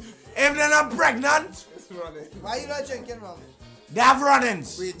 But if they're not pregnant, why you not drinking rum? they have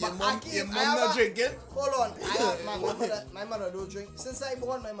runnings. Wait, your mom not drinking? Hold on. My mother don't drink. Since I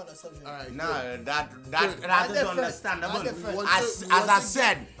born, my mother still drink. Alright. No, that is understandable. As I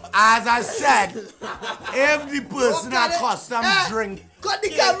said, if the person accustomed drink. Cut the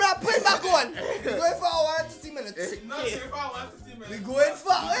camera, put it back on. We're going for 1 to 2 minutes. We're going for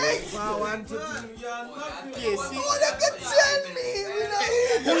 1 to 2. Oh, they can tell me.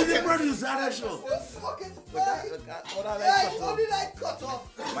 Who is the producer of that show? Fucking What did I cut off?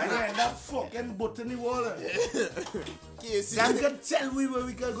 Why not end up fucking butt in the water? KC. Them can tell we where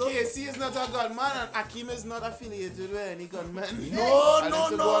we can go. KC is not a gunman and Akeem is not affiliated with any gunman.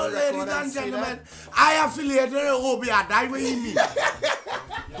 No, ladies and gentlemen. I affiliated with Obi. I die with him.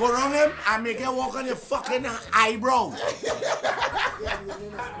 Go wrong him and make him walk on your fucking eyebrow.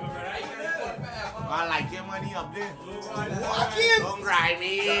 I like him when he up there. Akeem! Don't cry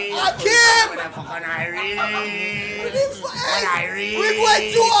me. Akeem! When I fucking Irish. When Irish. We're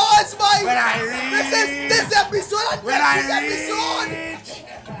going 2 hours, boy. When Irish. This episode and When next I episode.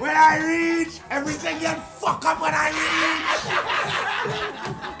 When I reach, everything get fucked up when I reach.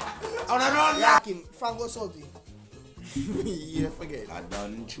 Oh, no. Akeem, Frank was salty. Yeah, forget. I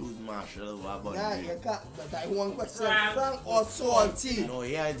done choose Marshall over Bundy. Yeah, you can't. But that one question, Frank or salty? No,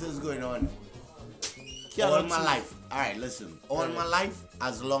 yeah, it is going on. All my life. Alright, listen. All my life,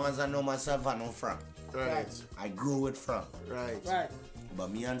 as long as I know myself, I know Frank. Right. I grew with Frank. Right.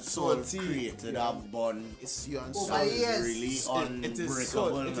 But me and Salty created a bond. It's you and Over the years. Really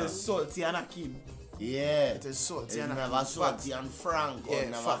unbreakable. It is Salty and Akeem. Yeah. It is Salty It's and never Akeem. Salty and Frank. Or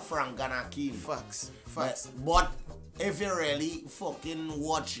never Frank and Akeem. Facts. But if you really fucking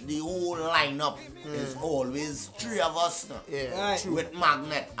watch the whole lineup, it's always 3 of us now. Yeah, true. With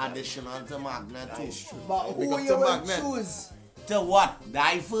Magnet, additional to Magnet too. But who you will choose? To what?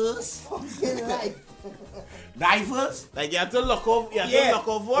 Die first? Fucking life. Die first? Like you have to look off. You have to look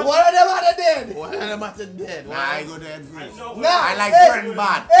off what? One of them are dead. One of them are dead. Nah, I go dead first. Nah, I like friend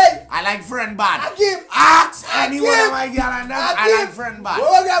bad. Hey. I like friend bad. Akeem. Ask anyone of my girl and them. I like friend bad.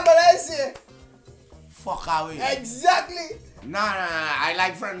 What grandmother say? Fuck away. Exactly. Nah, I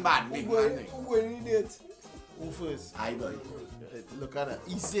like friend bad. Big man thing. Who going to date? Who first? I do. Look at that.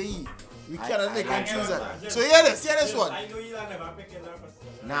 He say he. We cannot make like and choose that. So hear this one. I know you'll never pick it up.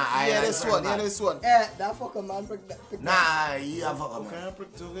 Nah, I Hear like this friend one. bad. Hear this one. That fucking man pick that. Nah, you have a Can man. I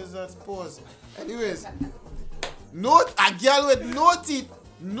prick two is that pause? Anyways, a girl with no teeth,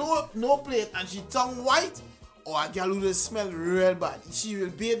 no plate, and she tongue white, or a girl who just smell real bad. She will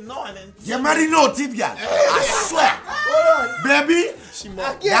bathe now and then. You marry no teeth, girl. I swear. Hold on. Baby, She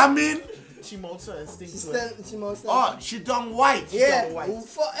mouth. that mean? She mouth so instinct. She must Oh, she tongue white. yeah. tongue white. Who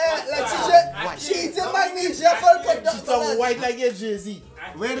for like she eating magnesia for She tongue white like a Jay-Z.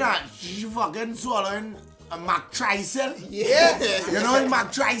 Wait that, she fucking swallowing a Mac Tricel. Yeah. You know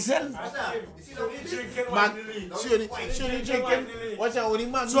Mac Tricel? She only drinking. Watch out, only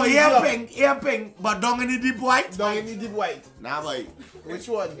man. So ear pink, but down in the deep white? Down in the deep white. Nah, boy. Which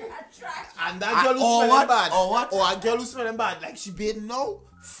one? And that girl who's or smelling what? bad. Or what? Or a girl who's smelling bad. Like she bathed now,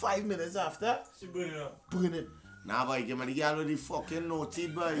 5 minutes after. She burn it up. Burn it. Nah, boy, give me the girl with the fucking naughty,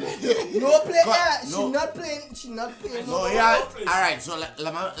 boy. No play, yeah, she not playing. No, yeah, alright, so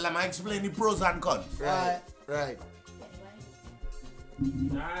let me explain the pros and cons. Right.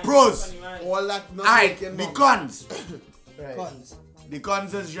 Pros. All that not Alright, making the money. cons. Right. Cons. The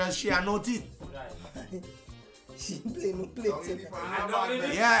cons is just she a no teeth. She play no play.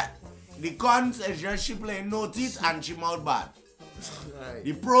 Yeah, the cons is just she playing no teeth and she mouth bad. Right.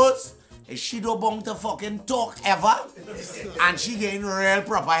 The pros is she don't bong to fucking talk ever and she getting real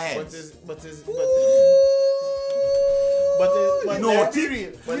proper heads. But No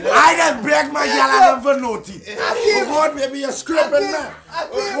teeth. I just beg my girl and for no teeth. Oh God, baby, you're scraping now.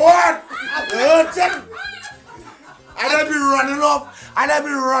 What? I don't be running off. I don't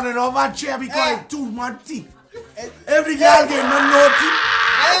be running off a chair because it's too much teeth. Every girl getting no teeth.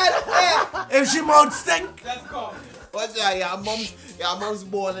 If she mouth stink. Let's go. What's that? Your mom's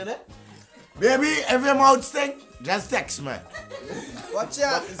born in it? Baby, if your mouth stink, just text me. Watch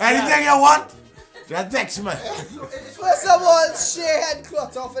out. Anything you want, just text me. First of all, share head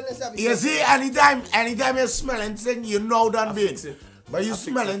cloth off in this episode. You see, anytime you smelling stink, you know done bait. But you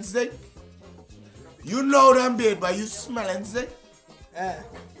smelling stink. You know done bait, but you smelling stink.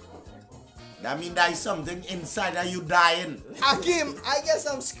 That means there's something inside of you dying. Akeem, I guess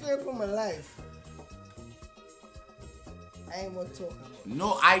I'm scraping my life. I ain't what talking.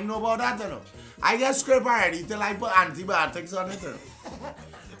 No, I know about that, you know. I get scrape already till I put antibiotics on it. You know.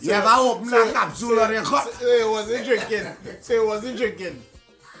 You ever open a capsule on your cut? So it wasn't drinking.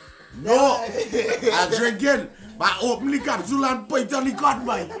 No, I'm drinking. But open the capsule and put it on the cut,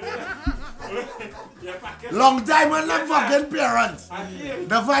 boy. Long time when them fucking parents. They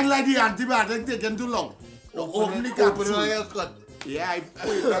find like the antibiotic taking too long. Open the capsule. Yeah, I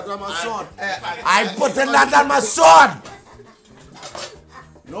put that on my sword. I put that on my sword.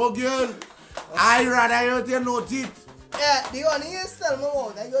 No girl, I rather you take no teeth. Yeah, the only is tell me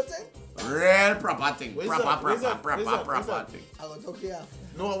what, that your thing? Real proper thing. Proper thing. I will talk to you after.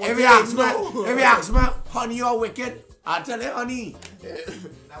 No, If you ask me, honey, you're wicked, I'll tell you, honey.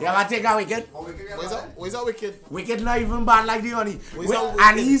 You ever take a wicked? Where's that wicked? Wicked not even bad like the honey.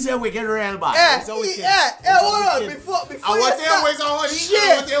 And he's a wicked real bad. Hold on, before you start.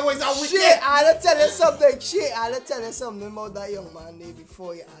 Shit, I'll tell you something about that young man there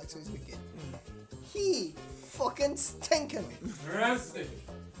before you ask who's wicked. He fucking stinking.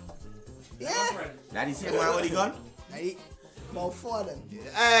 Yeah. That is the same one with the gun? My father.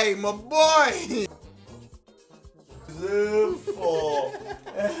 Hey, my boy!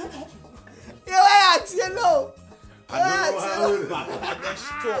 Yo, I ask you now.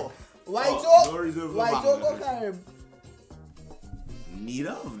 Why talk carry?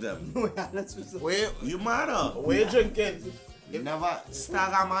 Neither of them. Where You matter. you drinking? You never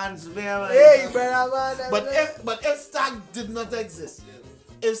stag a man's beer. Hey, brother, man. But if Stag did not exist,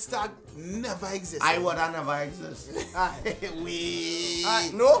 if Stag never existed, I would have never exist.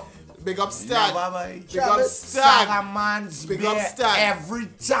 no. Big up Stag. Never, boy. Big up Stag Stag. a man's Big beer up Stag. every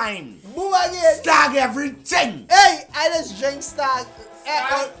time. Move again. Stag everything. Hey, I just drink Stag.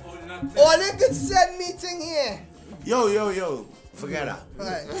 All they could send me thing here. Yo. Forget that.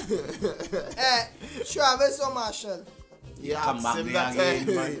 Right. Hey, Travis or Marshall? Yeah, Come back there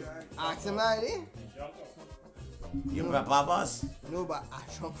again, man. Ask him already. You pepper boss? No, but I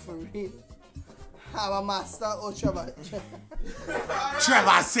drunk for real. I'm a master or Trevor.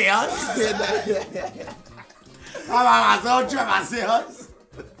 Trevor Sears? I'm a master or Trevor Sears?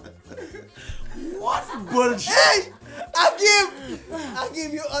 What bullshit? Hey! I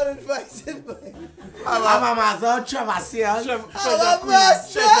give you uninvited, boy. I'm a master or Trevor Sears? I'm a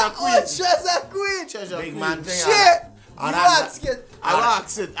master or Treasure Queen. Big man thing. Shit! You ask it. I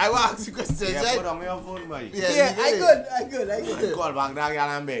will ask you questions, Yeah, right? put on your phone, boy. Yeah, I good. Call back that girl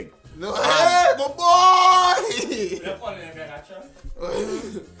and beg. No, hey, my boy!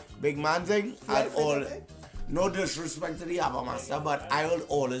 Big man thing, and all. No disrespect to the Abba Master, but I will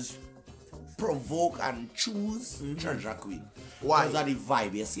always provoke and choose Treasure Queen. Why? Because of the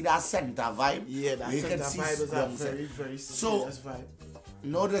vibe. You see that center vibe? Yeah, that You center can see vibe is a young very, set. very So, serious vibe.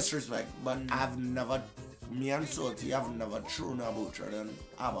 no disrespect, but I've never, me and Salty have never thrown a butcher than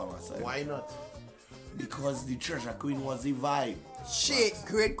Abba Master. Why not? Because the Treasure Queen was the vibe. Shit,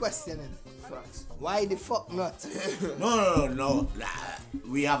 great question. Why the fuck not? No.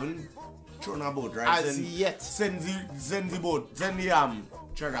 We haven't thrown a boat, right? As yet. Send the boat, send the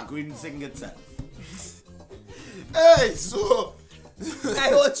Treasure Queen sing itself. Hey, so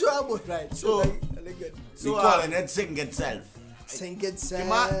I want trouble, right? So- good. We calling it sing itself. Sing it, sir.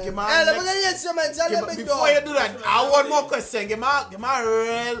 Give me Hey, let me get the instruments. Let me before you do that, I want more question. Give me a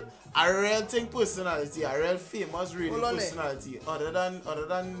real a real thing personality, a real famous really personality, other than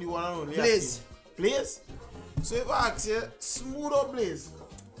the one and only Blaze. Blaze? So if I ask you, Smooth or Blaze?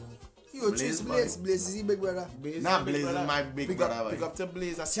 You choose Blaze. Blaze is your big brother. Nah, Blaze is my big brother. Pick up to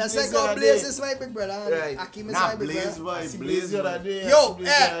Blaze. Just like how Blaze is my big brother. Right. Akeem is my big Blaze, brother. Blaze the other day. Yo,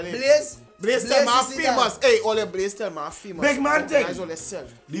 Blaze tell me I'm famous. Hey, all the Blaze tell me I'm famous. Big man thing.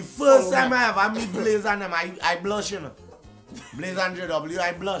 The first time I ever meet Blaze and them, I blush, you know. Blaze and JW,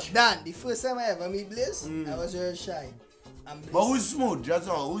 I blush. Dan, the first time I ever meet Blaze, I was very shy. But who's smooth? Just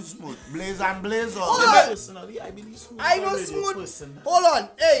who's smooth? Blaze and Blaze or? Personally, I believe Smooth. I know Smooth. Hold on.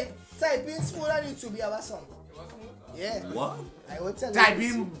 Hey, type in Smooth on YouTube, you have a song. Yeah. What? I will tell you. Type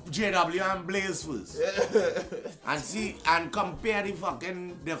in JW and Blaze first. And see and compare the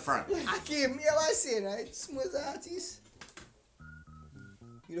fucking difference. Akeem, you ever say, right? Smooth artist.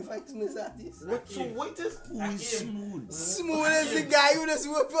 You don't find Smooth artist? What? So what is Who is smooth? Smooth is the guy who just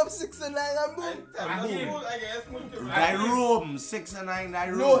woke from 6 to 9 and boom. That room, 6 and 9, that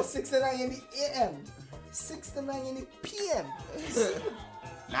room. No, 6 to 9 in the AM. 6 to 9 in the PM.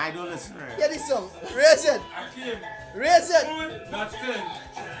 Nah, I don't listen to it. Get this song. Raise it. Raise it. Nothing.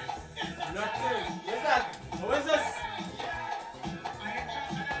 What's that? What is this?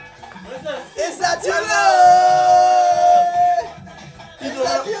 What is this? Is that your love? Is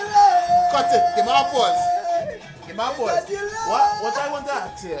that your love? Cut it. Give me a pause. Give me a Is pause. that your love? What I want to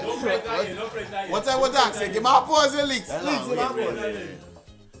ask you? Don't break that here. What I want to ask you? Give me a pause, Leaks. That's Leaks, all. give me a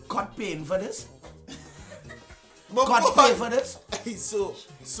pause. Cut pain for this? But Cut boy, pay for this? Hey, so.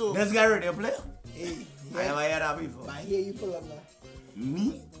 This guy ready to play? Hey, I never heard that before. I hear you pull up now.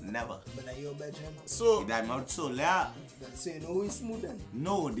 Me? Never. But I your bedroom. So. Did I out so yeah? So you know who is smooth then?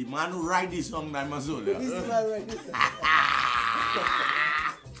 No, the man who write this song that was so This is the man right here.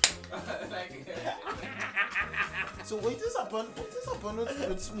 So what is happen? What is happen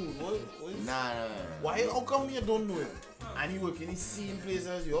with Smooth? What is, Nah. why? How come you don't know it? And you work in the same place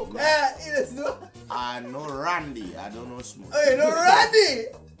as you? How come? It is no. I know Randy. I don't know Smooth. Oh, you know Randy?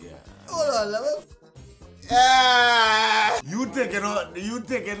 Yeah. Hold on, let me. You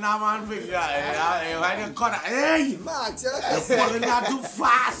taking that man figure. I didn't cut it. Hey! Max, You're yeah. pulling that too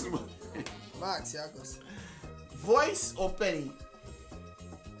fast. Max, yeah. Voice or penny?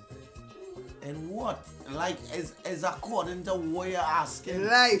 And what? Like, is according to what you're asking?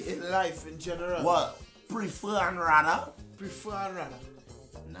 Life. In life in general. What? Prefer and rather? Prefer and rather.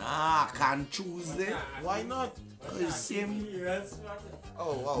 Nah, I can't choose it. Why not? Cause same.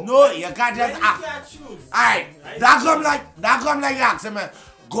 Oh wow. No, you can't just ask. Alright, that come like asking me,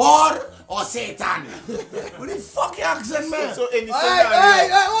 God or Satan? What the fuck you asking me? So in the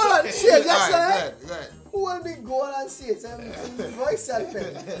Alright, hold on. Shit, that's alright. right. Who will be God and Satan? Voice and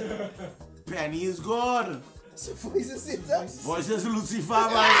pen. Penny is God. So voice is Satan. Voice is Lucifer,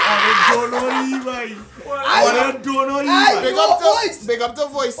 man. I don't know even. I don't know even. Big up the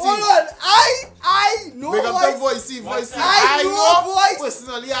voice. Hold on. I know Big up voice. the voice. I know voice.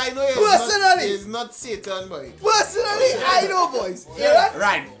 Personally, I know it's not Satan, boy. Personally, I know voice. Yeah.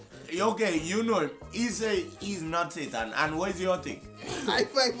 Right. Okay, you know him. He say he's not Satan. And what is your thing? I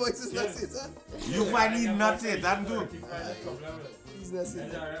find voice is not Satan. You find he's not Satan too? He's not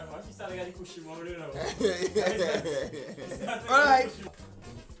Satan. Alright. Alright.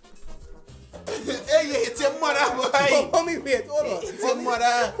 Hey, it's your mother, boy. Mommy, wait, hold on. It's your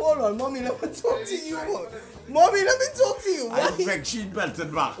mother. Hold on, mommy, let me talk to you. Mommy, let me talk to you. I think she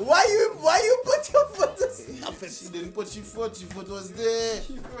belted back. Why you put your foot to stop it? She didn't put your foot. Your foot was there.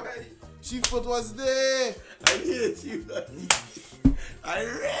 Your foot was there. I hate you. I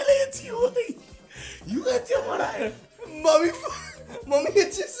really hate you. You hate your mother. Mommy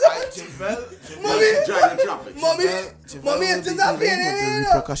hit you so much. Mommy hit you that pain. The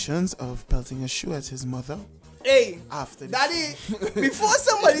repercussions of pelting a shoe at his mother. Hey, after Daddy, before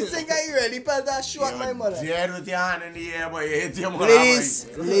somebody think I really pelt that shoe at my mother. Dead with your hand in the air, but you hit your mother.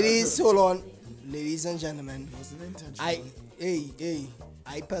 Ladies, hold on. Ladies and gentlemen, I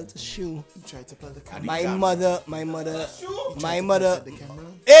pelt a shoe. You tried to pelt the camera. My mother.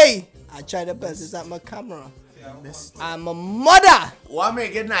 Hey, I tried to pelt this at my camera. I'm a mother. What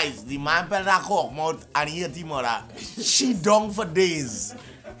make it nice? The man pelt that cock mouth and he hit the mother. She down for days.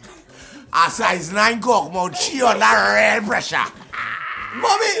 A size 9 cock mouth, she on that red pressure.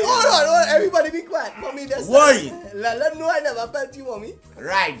 Mommy, hold on, everybody be quiet. Mommy, that's why? Let know I never pelt you, mommy.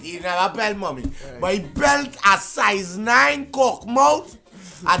 Right, he never pelt mommy. Right. But he pelt a size 9 cock mouth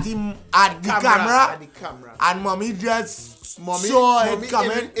at the camera. And mommy just saw it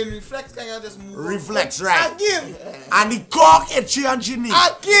coming. In reflex, can you just move? Reflex, right. Akeem. And the cock itchy on she knee.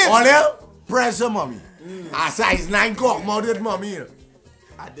 Akeem. Only press her mommy. A size 9 cock mounted mommy.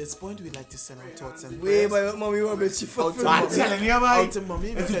 At this point, we'd like to send our thoughts and Wait, prayers but mommy want me to I'm telling you, boy. out to mommy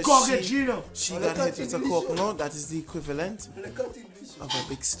It's a because cockatoo. she got hit with a cork now. That is the equivalent of a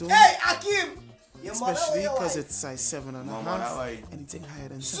big stone. Hey, Akeem! Your mother or Especially your because wife? it's size 7.5. Anything higher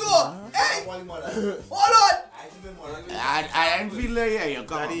than 7.5. So, hey! Hold on! I ain't feel like you.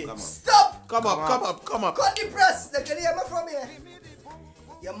 Come Daddy. on, come on. Stop! Come up. Cut the press! They can hear me from here.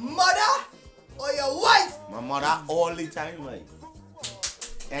 Your mother or your wife? My mother all the time, boy.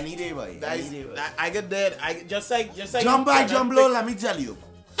 Any day, boy. Any day, boy. I get dead. Just like. Jump by, jump low, let me tell you.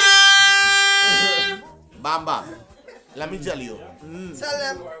 Bam, bam. Let me tell you. Tell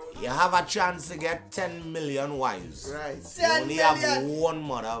them. You have a chance to get 10 million wives. Right. You 10 only million. have one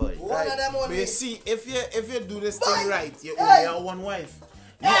mother, boy. One of them But only. you see, if you do this Boy. thing right, you Hey. only have one wife.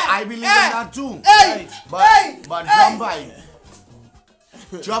 No, I believe in that too. Hey! But, Hey! but Hey!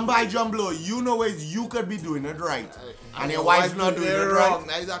 jump by, jump low. You know ways you could be doing it right. And your wife's not doing it wrong. right.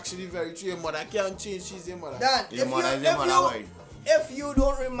 That is actually very true. Your mother can't change. She's your mother. Dan, Your mother is your mother, boy. if you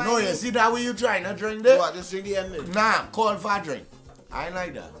don't remind No, me. you see that way you trying to drink this? What? Just drink the ending. Nah, call for a drink. I ain't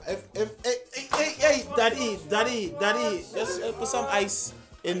like that. Hey, daddy, just put some ice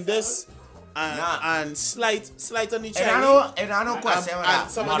in this and slide on the Chinese. And I know question with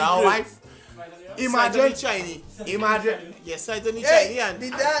that. some of Mother the or grill. wife? Imagine Chinese. Imagine. Yes, slide on the Hey, Chinese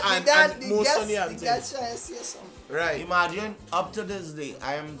the most on the guest empty. trying to say something. Right. Imagine up to this day,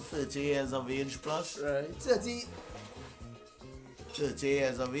 I am 30 years of age plus. Right. 30. 30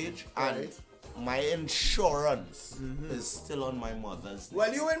 years of age. And Right. my insurance is still on my mother's name.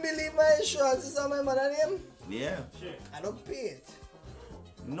 Well, you wouldn't believe my insurance is on my mother's name. Yeah. I don't pay it.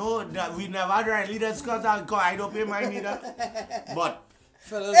 No, that we never rightly discussed that because I don't pay mine either. But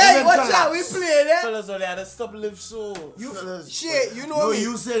Fellas, Hey, Even watch collapse. out, we play that. fellas only had to stop live so. You fellas, shit, you know no, me.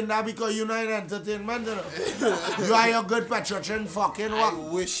 you saying that because you're not in entertainment. You know? You are your good patrician fucking I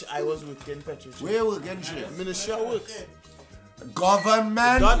work. wish I was working Petrus. Where you working shit? Ministry of Works.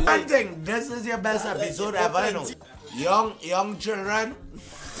 Government Government. thing. This is your best episode ever, you know. Young children,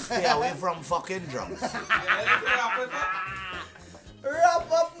 stay away from fucking drums.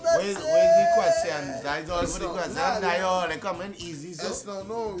 Wrap up the Where's the questions? That's all for the questions. Nah, They all they come in easy, Yes, so.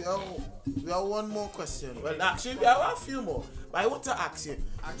 no, we have one more question. Well, actually, we have a few more. But I want to ask you,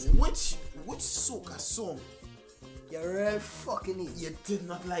 which soca song You're really fucking it. you did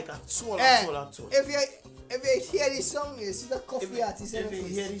not like at all, Eh, at all? If you hear this song, you see the coffee artist in If the you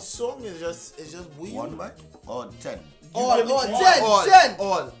face. hear this song, it's just weird. One by or 10. All, Give me 10.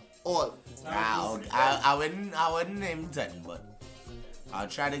 all. I wouldn't name 10, but I'll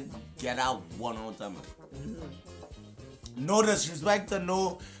try to get out one out of them. No disrespect to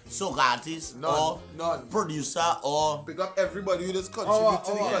no soca artist or None. producer or Pick up everybody who just contribute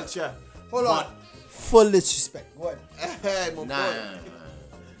to the oh. culture. Hold But- on. Full disrespect. Go ahead. Hey, my nah.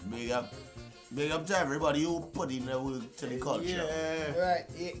 boy. Big up to everybody who put in the work to the culture. Yeah. Right.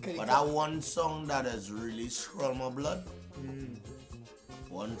 Yeah, can you But that one song that has really scrolled my blood.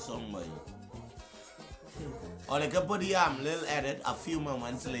 One song by or they can put the little edit a few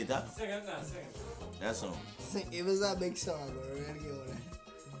moments later. That's all. it was a big song, bro. Really good.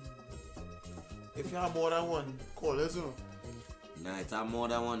 If you have more than one, call us. Nah, it's a more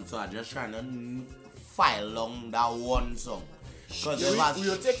than one, so I'm just trying to file along that one song. Cause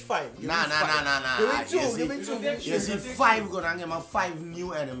We'll take 5. Give Nah. me 5. Give me two. You see, 5 gonna give me 5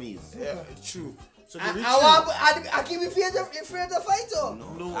 new enemies. Yeah, it's true. So I give me 3. can't be afraid to fight, oh.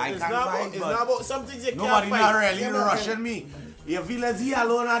 No, I it's can't not fight, about, it's but not about some things you nobody can't not fight. really rushing me. You feel as he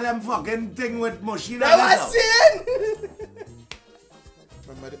alone at them fucking thing with machine That and was saying.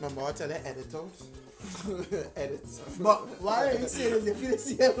 Remember I tell you edit out? Edit. But why are you saying this? You feel the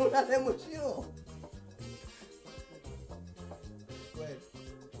same alone at them much, you know? Go ahead.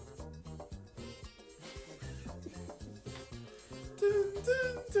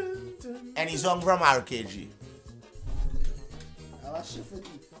 Any song from RKG. I was shuffling.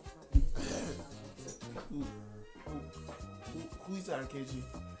 Who is RKG?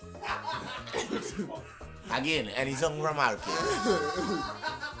 Again, any song from RKG.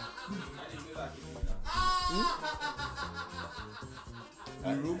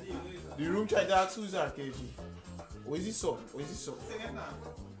 The room tried to ask who is RKG. Where's his song?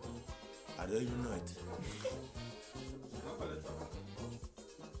 I don't even know it.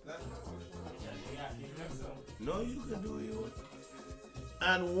 No, you can do it.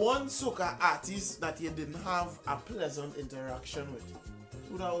 And one soca artist that you didn't have a pleasant interaction with.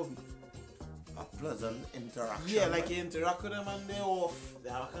 Who that would be? A pleasant interaction. Yeah, like you interact with them and they're off.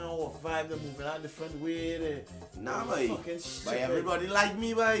 They're kind of off vibe, they're moving a different way. They Nah, fucking boy. shit, But everybody like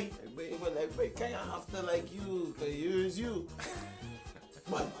me, boy. But like, kind of have to like you, because you is you.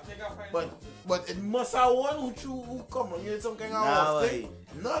 But it must have one who come on get some kind of off thing.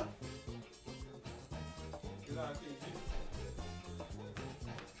 Not.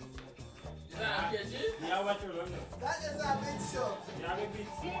 Yeah, what you learn? That is a big show. Yeah, big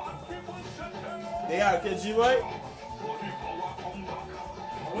They are KG boy.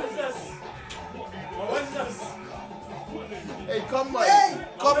 What's this? What's this? Hey, come by. Hey!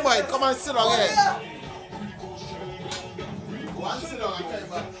 Come by. Come and sit down Oh, here. yeah. One sit down and come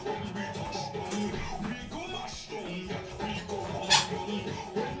back.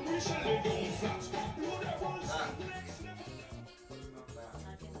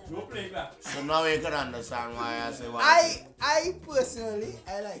 You play that. So now you can understand why I say what. I personally,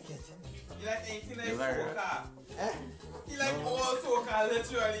 I like it. You like anything like You're very soca? Eh? You like all soca,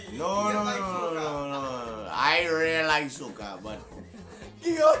 literally. No, You no, like no, soca. no. I really like soca, but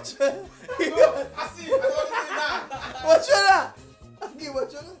Give me what you No, I see. I want to say that. What you that? Okay,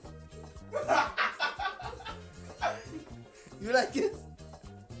 what you that? You like it?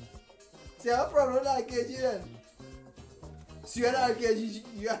 See, I have a problem with RKG then. So you're not RKG,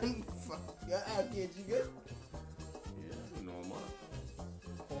 you're RKG good? yeah, normal.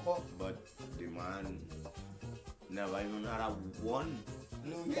 Oh, But the man never even had a one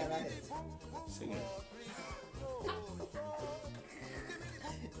no, you're right. singing.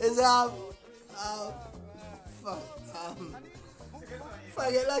 It's fuck,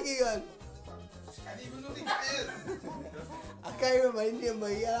 forget lucky gun. I didn't even know the guy is. I can't remember the name,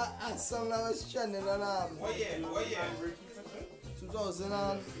 but he had a song that was trending on What year? What year?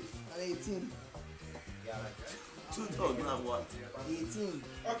 2018. 2000 and what? 18.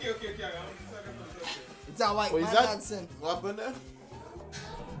 Okay. It's a white What man is that? dancing. What happened there?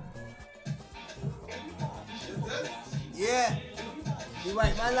 Is this? Yeah. The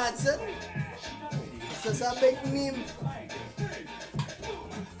white man dancing. It's just a big meme.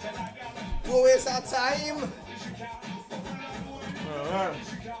 Don't waste our time.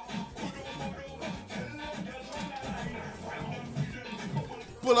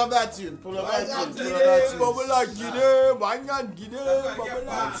 Pull up that tune. Pull up that tune. Pull up Gide, that tune. bubble and gide, banyan gide, bubble and-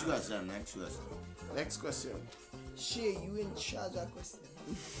 Next question, next question. Next question. Shay, you in charge of question.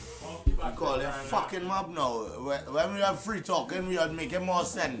 We call it fucking mob now. When we have free talking, we are making more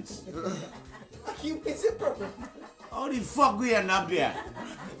sense. Akeem is a problem. How the fuck we end up there?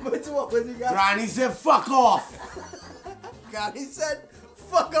 But what was the guy? Granny said fuck off. Granny said,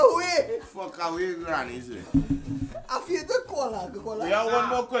 fuck away. Fuck away, Granny said. I feel the caller. We have one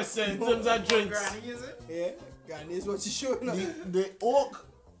more question in terms of drinks. Granny, is it? Yeah, Granny is what she's showing us. The oak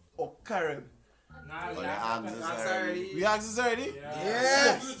or carom? Nah, Well, yeah. the answer's That's already- already. We asked this already?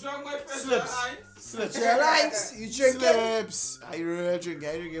 Yeah. You drunk my friend Slips. Line? Slips. Your lines, you drinking? Slips. I really drink.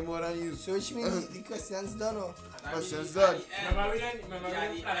 I drink more than you. So which means the question's done, oh? Question's done. Remember we didn't plan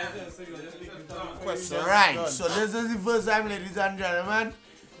it, so you were just making fun. Question Right, done. so this is the first time, ladies and gentlemen,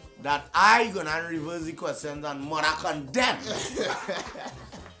 that I gonna reverse the questions and mother condemn.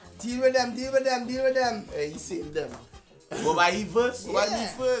 Deal with them, deal with them, deal with them. Hey, you seen them. Go by you first. Why me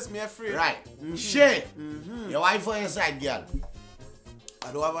first? Me afraid. Right. Shay, your wife or your side girl?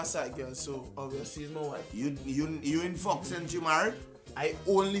 I don't have a side girl, so obviously it's my wife. You in fuck since you married? I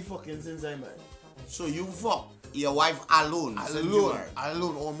only fucking since I married. So you fuck your wife alone since you Alone. married?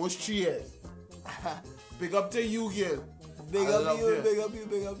 Alone. Almost 3 years. Big up to you, girl. Big I up love you, you. big up you,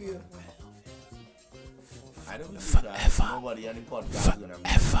 big up you. I don't believe that. Nobody on the podcast gonna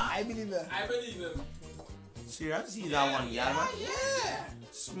I believe that. I believe him. Serious? See that one, yeah, man? Yeah.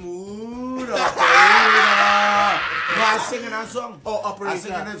 Smooth operator. No, I'm singing that song. Oh, operator. I'm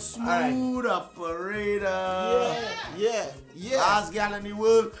singing it smooth operator. Yeah. Last girl in the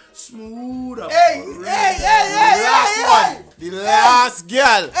world, smooth Hey, operator. hey, hey, hey, Last hey, one. hey. The last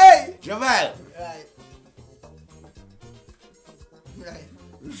girl. Hey. Javel. Right. Right.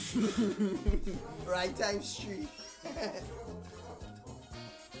 Right time street.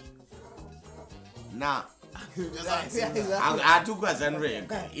 Nah. Just Right, answer yeah, that. exactly. I had two questions for you.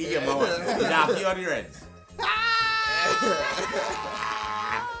 You get my one. The darky or the red?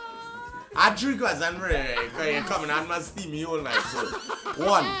 I had 3 questions for you because you're coming on my steamy all night. So, 1,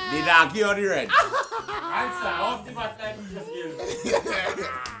 the darky or the red? Answer off the bat like we just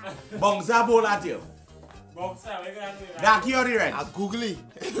gave. Bouncer ball at you. Boxer, we're gonna do that. Darky or the red? I googly.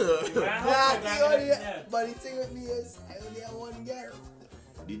 But the thing with me is, I only have one girl.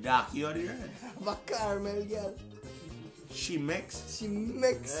 The darky or the red? A caramel girl. She mixed. She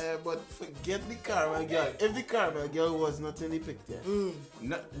mix. But forget the caramel girl. If the caramel girl was not in the picture.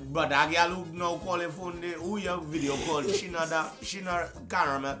 No, but that girl who now call her phone, who your video call, she not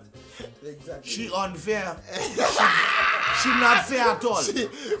caramel. Exactly. She unfair. She not fair at all.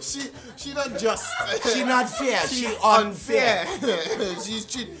 She not just. She not fair. She unfair.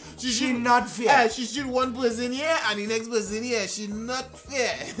 She not fair. She shoot one person here and the next person here. She not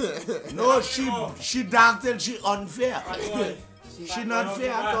fair. No, she dark till she unfair. She not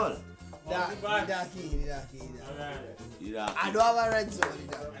fair at all. Darky. Yeah. I don't have a red zone.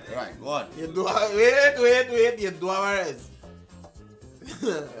 Right, go on. You do wait. You do have a res.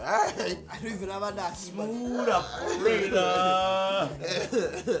 Alright. I don't even have a darky. Smooth operator.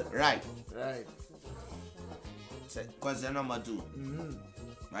 Right. Question number 2.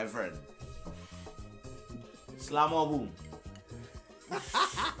 My friend. Slam or boom?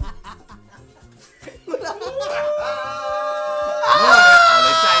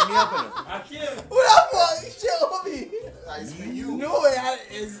 Akeem. Who the fuck? Show me. That's for you. No way.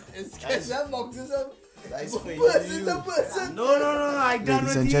 It's Kesha boxes up. That's for Person to you. person. No, I done Ladies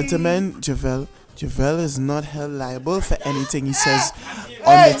with and the- gentlemen, Javel is not held liable for anything he says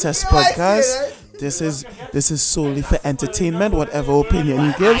on the test podcast. This is solely for entertainment. Whatever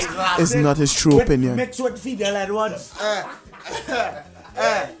opinion he gives is not his true opinion. Mix with Fidel at once.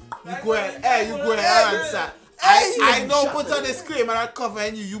 You go ahead and answer. I know put on a disclaimer and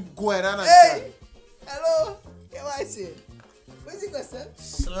covering you. You go ahead and answer. Hey. Hello. What I say? What's the question?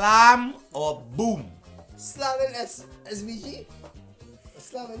 Slam or boom? Slamming SVG?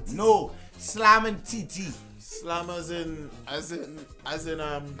 Slamming T? No, slam and TT. Slam as in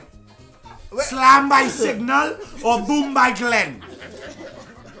Slam by Signal or boom by Glenn?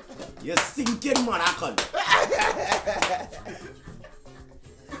 You stinking motherfucker.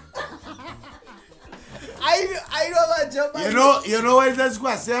 I know about jump. You know what is this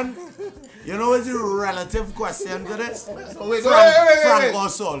question? You know what's the relative question to this? wait. Frank or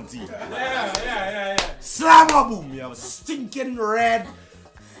salty? Yeah. Slam or boom? You have stinking red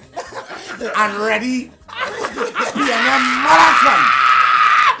and ready. Being a motherfucker.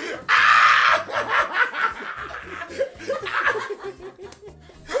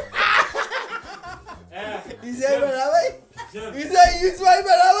 Is that brother way? Is that you my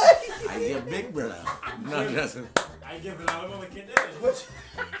brother way? I your big brother. Not just. I give a lot of my kid there.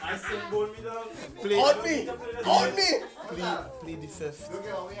 I said, bone me down. On me. plead the fifth. Don't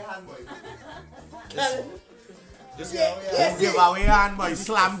give away hand, boy. Don't give away hand, boy.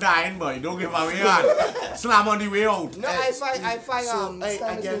 Slam dying, boy. Don't give away hand. Slam on the way out. No, I find Slam is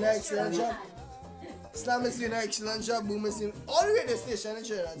again, doing an excellent job. Slam is doing an excellent job. Boom is doing all the way to the station.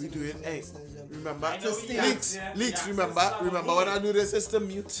 We do it. Hey, remember I know he leaks. has, Remember when I do the system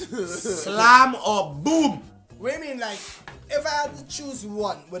mute. Slam or boom? What do you mean, like, if I had to choose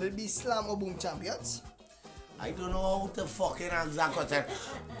one, would it be Slam or Boom champions? I don't know how to fucking answer that question.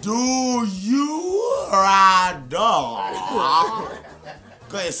 Do you rather?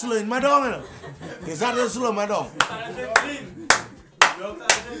 Cause you're slowing my down, you know? Is that to slow my down?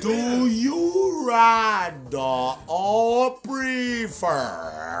 Do you rather or prefer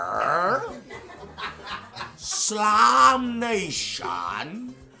Slam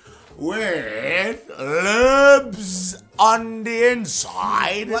Nation with libs on the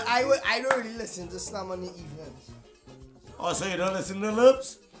inside? But I don't really listen to Slam on the evenings. Oh, so you don't listen to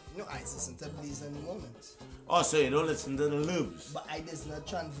libs? No, I listen to Blaze in the mornings. Oh, so you don't listen to the libs? But I does not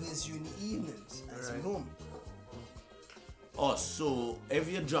transverse you in the evenings. As right. Home. Oh, so if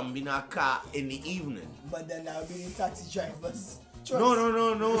you jump in a car in the evening. But then I'll be the taxi drivers. No.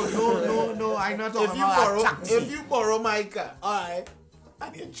 I'm not talking about a taxi. If you borrow my car, alright,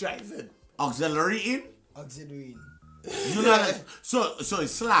 and you drive it. Auxiliary in? Auxiliary in. You know, so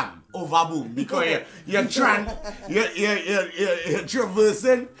it's slam over boom because you're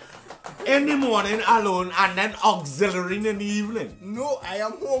traversing in the morning alone and then auxiliary in the evening. No, I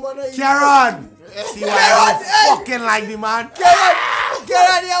am home on a Karen! See why I don't fucking like the man?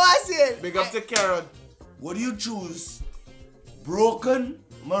 Karen, you want to say? Big up to Karen. Would you choose broken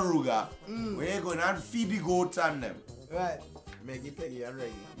maruga where you're going to feed the goats and them? Right. Maggie, Peggy, and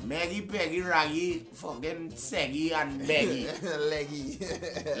Reggie. Maggie, Peggy, Raggy, fucking Seggy and Beggy.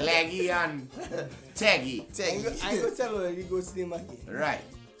 Leggy and Teggy. I go tell her you go to the market. Right.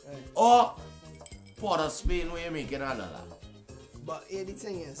 Or Port of Spain where you make it $1. But here the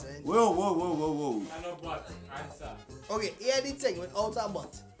thing is, right? Whoa. I know but answer. Okay, here the thing without a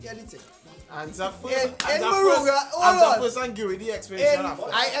but. Here the thing. Answer first. In Maruga, answer first and give me the explanation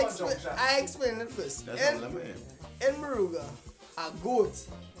after. I explain it first. In Maruga, a goat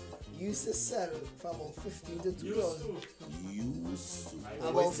used to sell for about 15 to 2,000.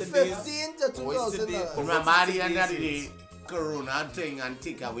 About 15 to 2,000. Remember at the end of the day, Corona thing and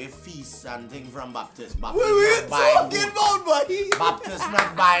take away feasts and thing from Baptist. What are you talking about, buddy? Baptist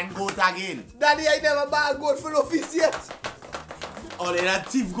not buying goat again. Daddy, I never buy a goat for no feast yet. All in a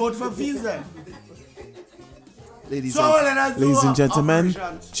thief goat for fees then. Ladies So and gentlemen,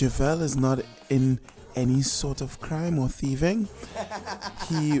 operations. Javel is not in any sort of crime or thieving.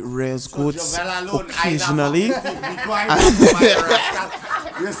 He rears goats Javel alone, occasionally.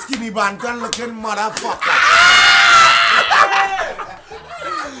 You skinny bantam looking motherfucker.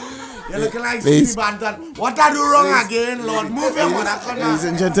 You're looking like skinny bantam. What I do wrong again, Lord? Move your motherfucker. Ladies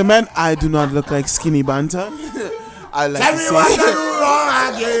and gentlemen, I do not look like Skinny Bantam. I like Tell to me say what I do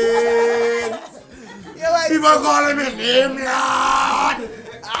wrong again. People calling me name, Lord.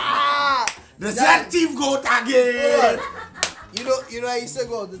 The same thief goat again. You know I used to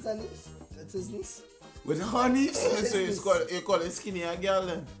go out with Tanis? That's his niece. With honey? So you call it skinny a girl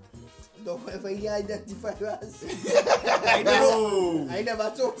then? Don't ever he identify as. I know. I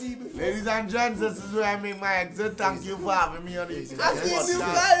never talked to you before. Ladies and gents, this is where I make my exit. Thank you for having me on this. Akeem, you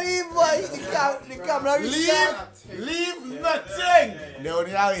can't leave, boy. The camera is Leave nothing. They only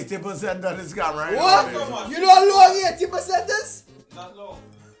have 80% on this camera. What? You know how long 80% is? Not long.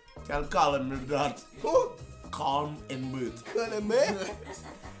 Tell Colin that. Who? Calm in mood. Colin, man.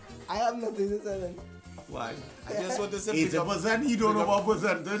 I have nothing to tell him. Why? I just want to say 80%? You don't know what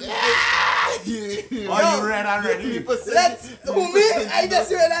percentage? Are Are you read already? Let's who me? I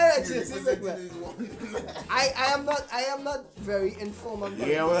just read already. I am not very informed.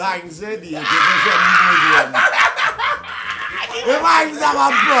 Yeah, well, I can say the 80% If I have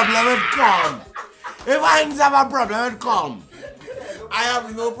a problem with calm. If I have a problem with calm. I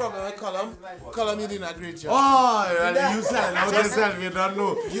have no problem with Colum. Colum, you did a great job. Oh, well, you said out yourself, you don't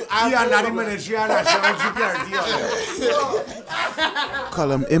know. You are not the Ministry of National Security.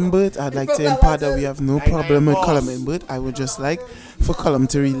 Colum Imbert. I'd like to impart that we have no problem with Colum Imbert. I would just like for Colum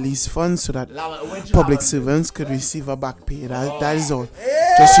to release funds so that public servants could receive a back pay. That is all.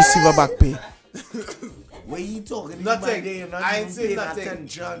 Just receive a back pay. What are you talking Nothing. about? I ain't saying nothing.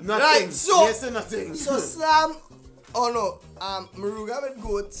 Attention. Nothing. Right, so- Yes, nothing. So Slam, oh no, Maruga with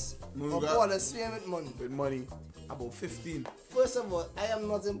goats, Maruga. or Port of Spain with money. With money, about 15. First of all, I am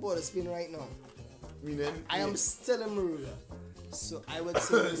not in Port of Spain right now. Meaning, I am still in Maruga. So I would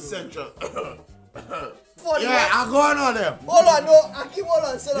say Maruga. Central. For the Yeah, I'm going on them. hold on, no, Akeem, hold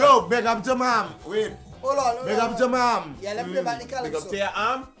on, sit down. Yo, big up to mom. Wait, Hold on, big up to mom. Yeah, let me play back the Big up to calypso. your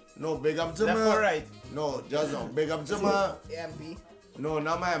arm. No, big up to Left my. or right? No, just no. Big up to my. MP. No,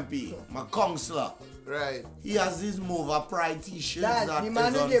 not my MP. My counselor. Right. He has these Mova Pride t-shirts Dad, that the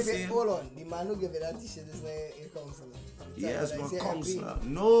man is who on gave it, sale. hold on, the man who gave it that t-shirt is not a counselor. Yes, Like, my say counselor.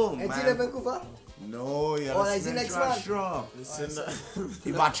 No, MP. And he live in man. Vancouver? No, you're Oh, the is he next central man? shrub. Listen,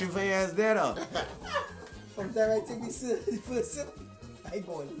 He battery for years there. From time I take this the first sip, I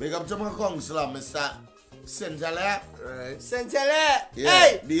go on. Big up to my counselor, Mr. Sintele. right. Centella! Yeah,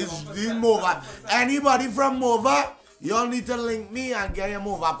 Hey! these Mova. Anybody from Mova, you all need to link me and get your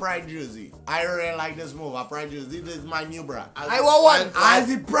Mova Pride jersey. I really like this Mova Pride jersey. This is my new brand. I want one. I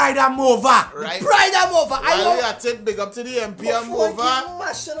the Pride of Mova. Right. Pride I'm over. I While we want are taking big up to the MP and Before you Mova, keep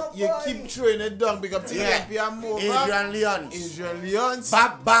mashing up, you boy. keep throwing it down. Big up to Yeah. the MP and Mova. Adrian Leon. Adrian Leons.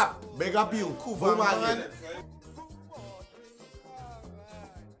 Bap, bap. Big up you. Kuva, Boom man. again.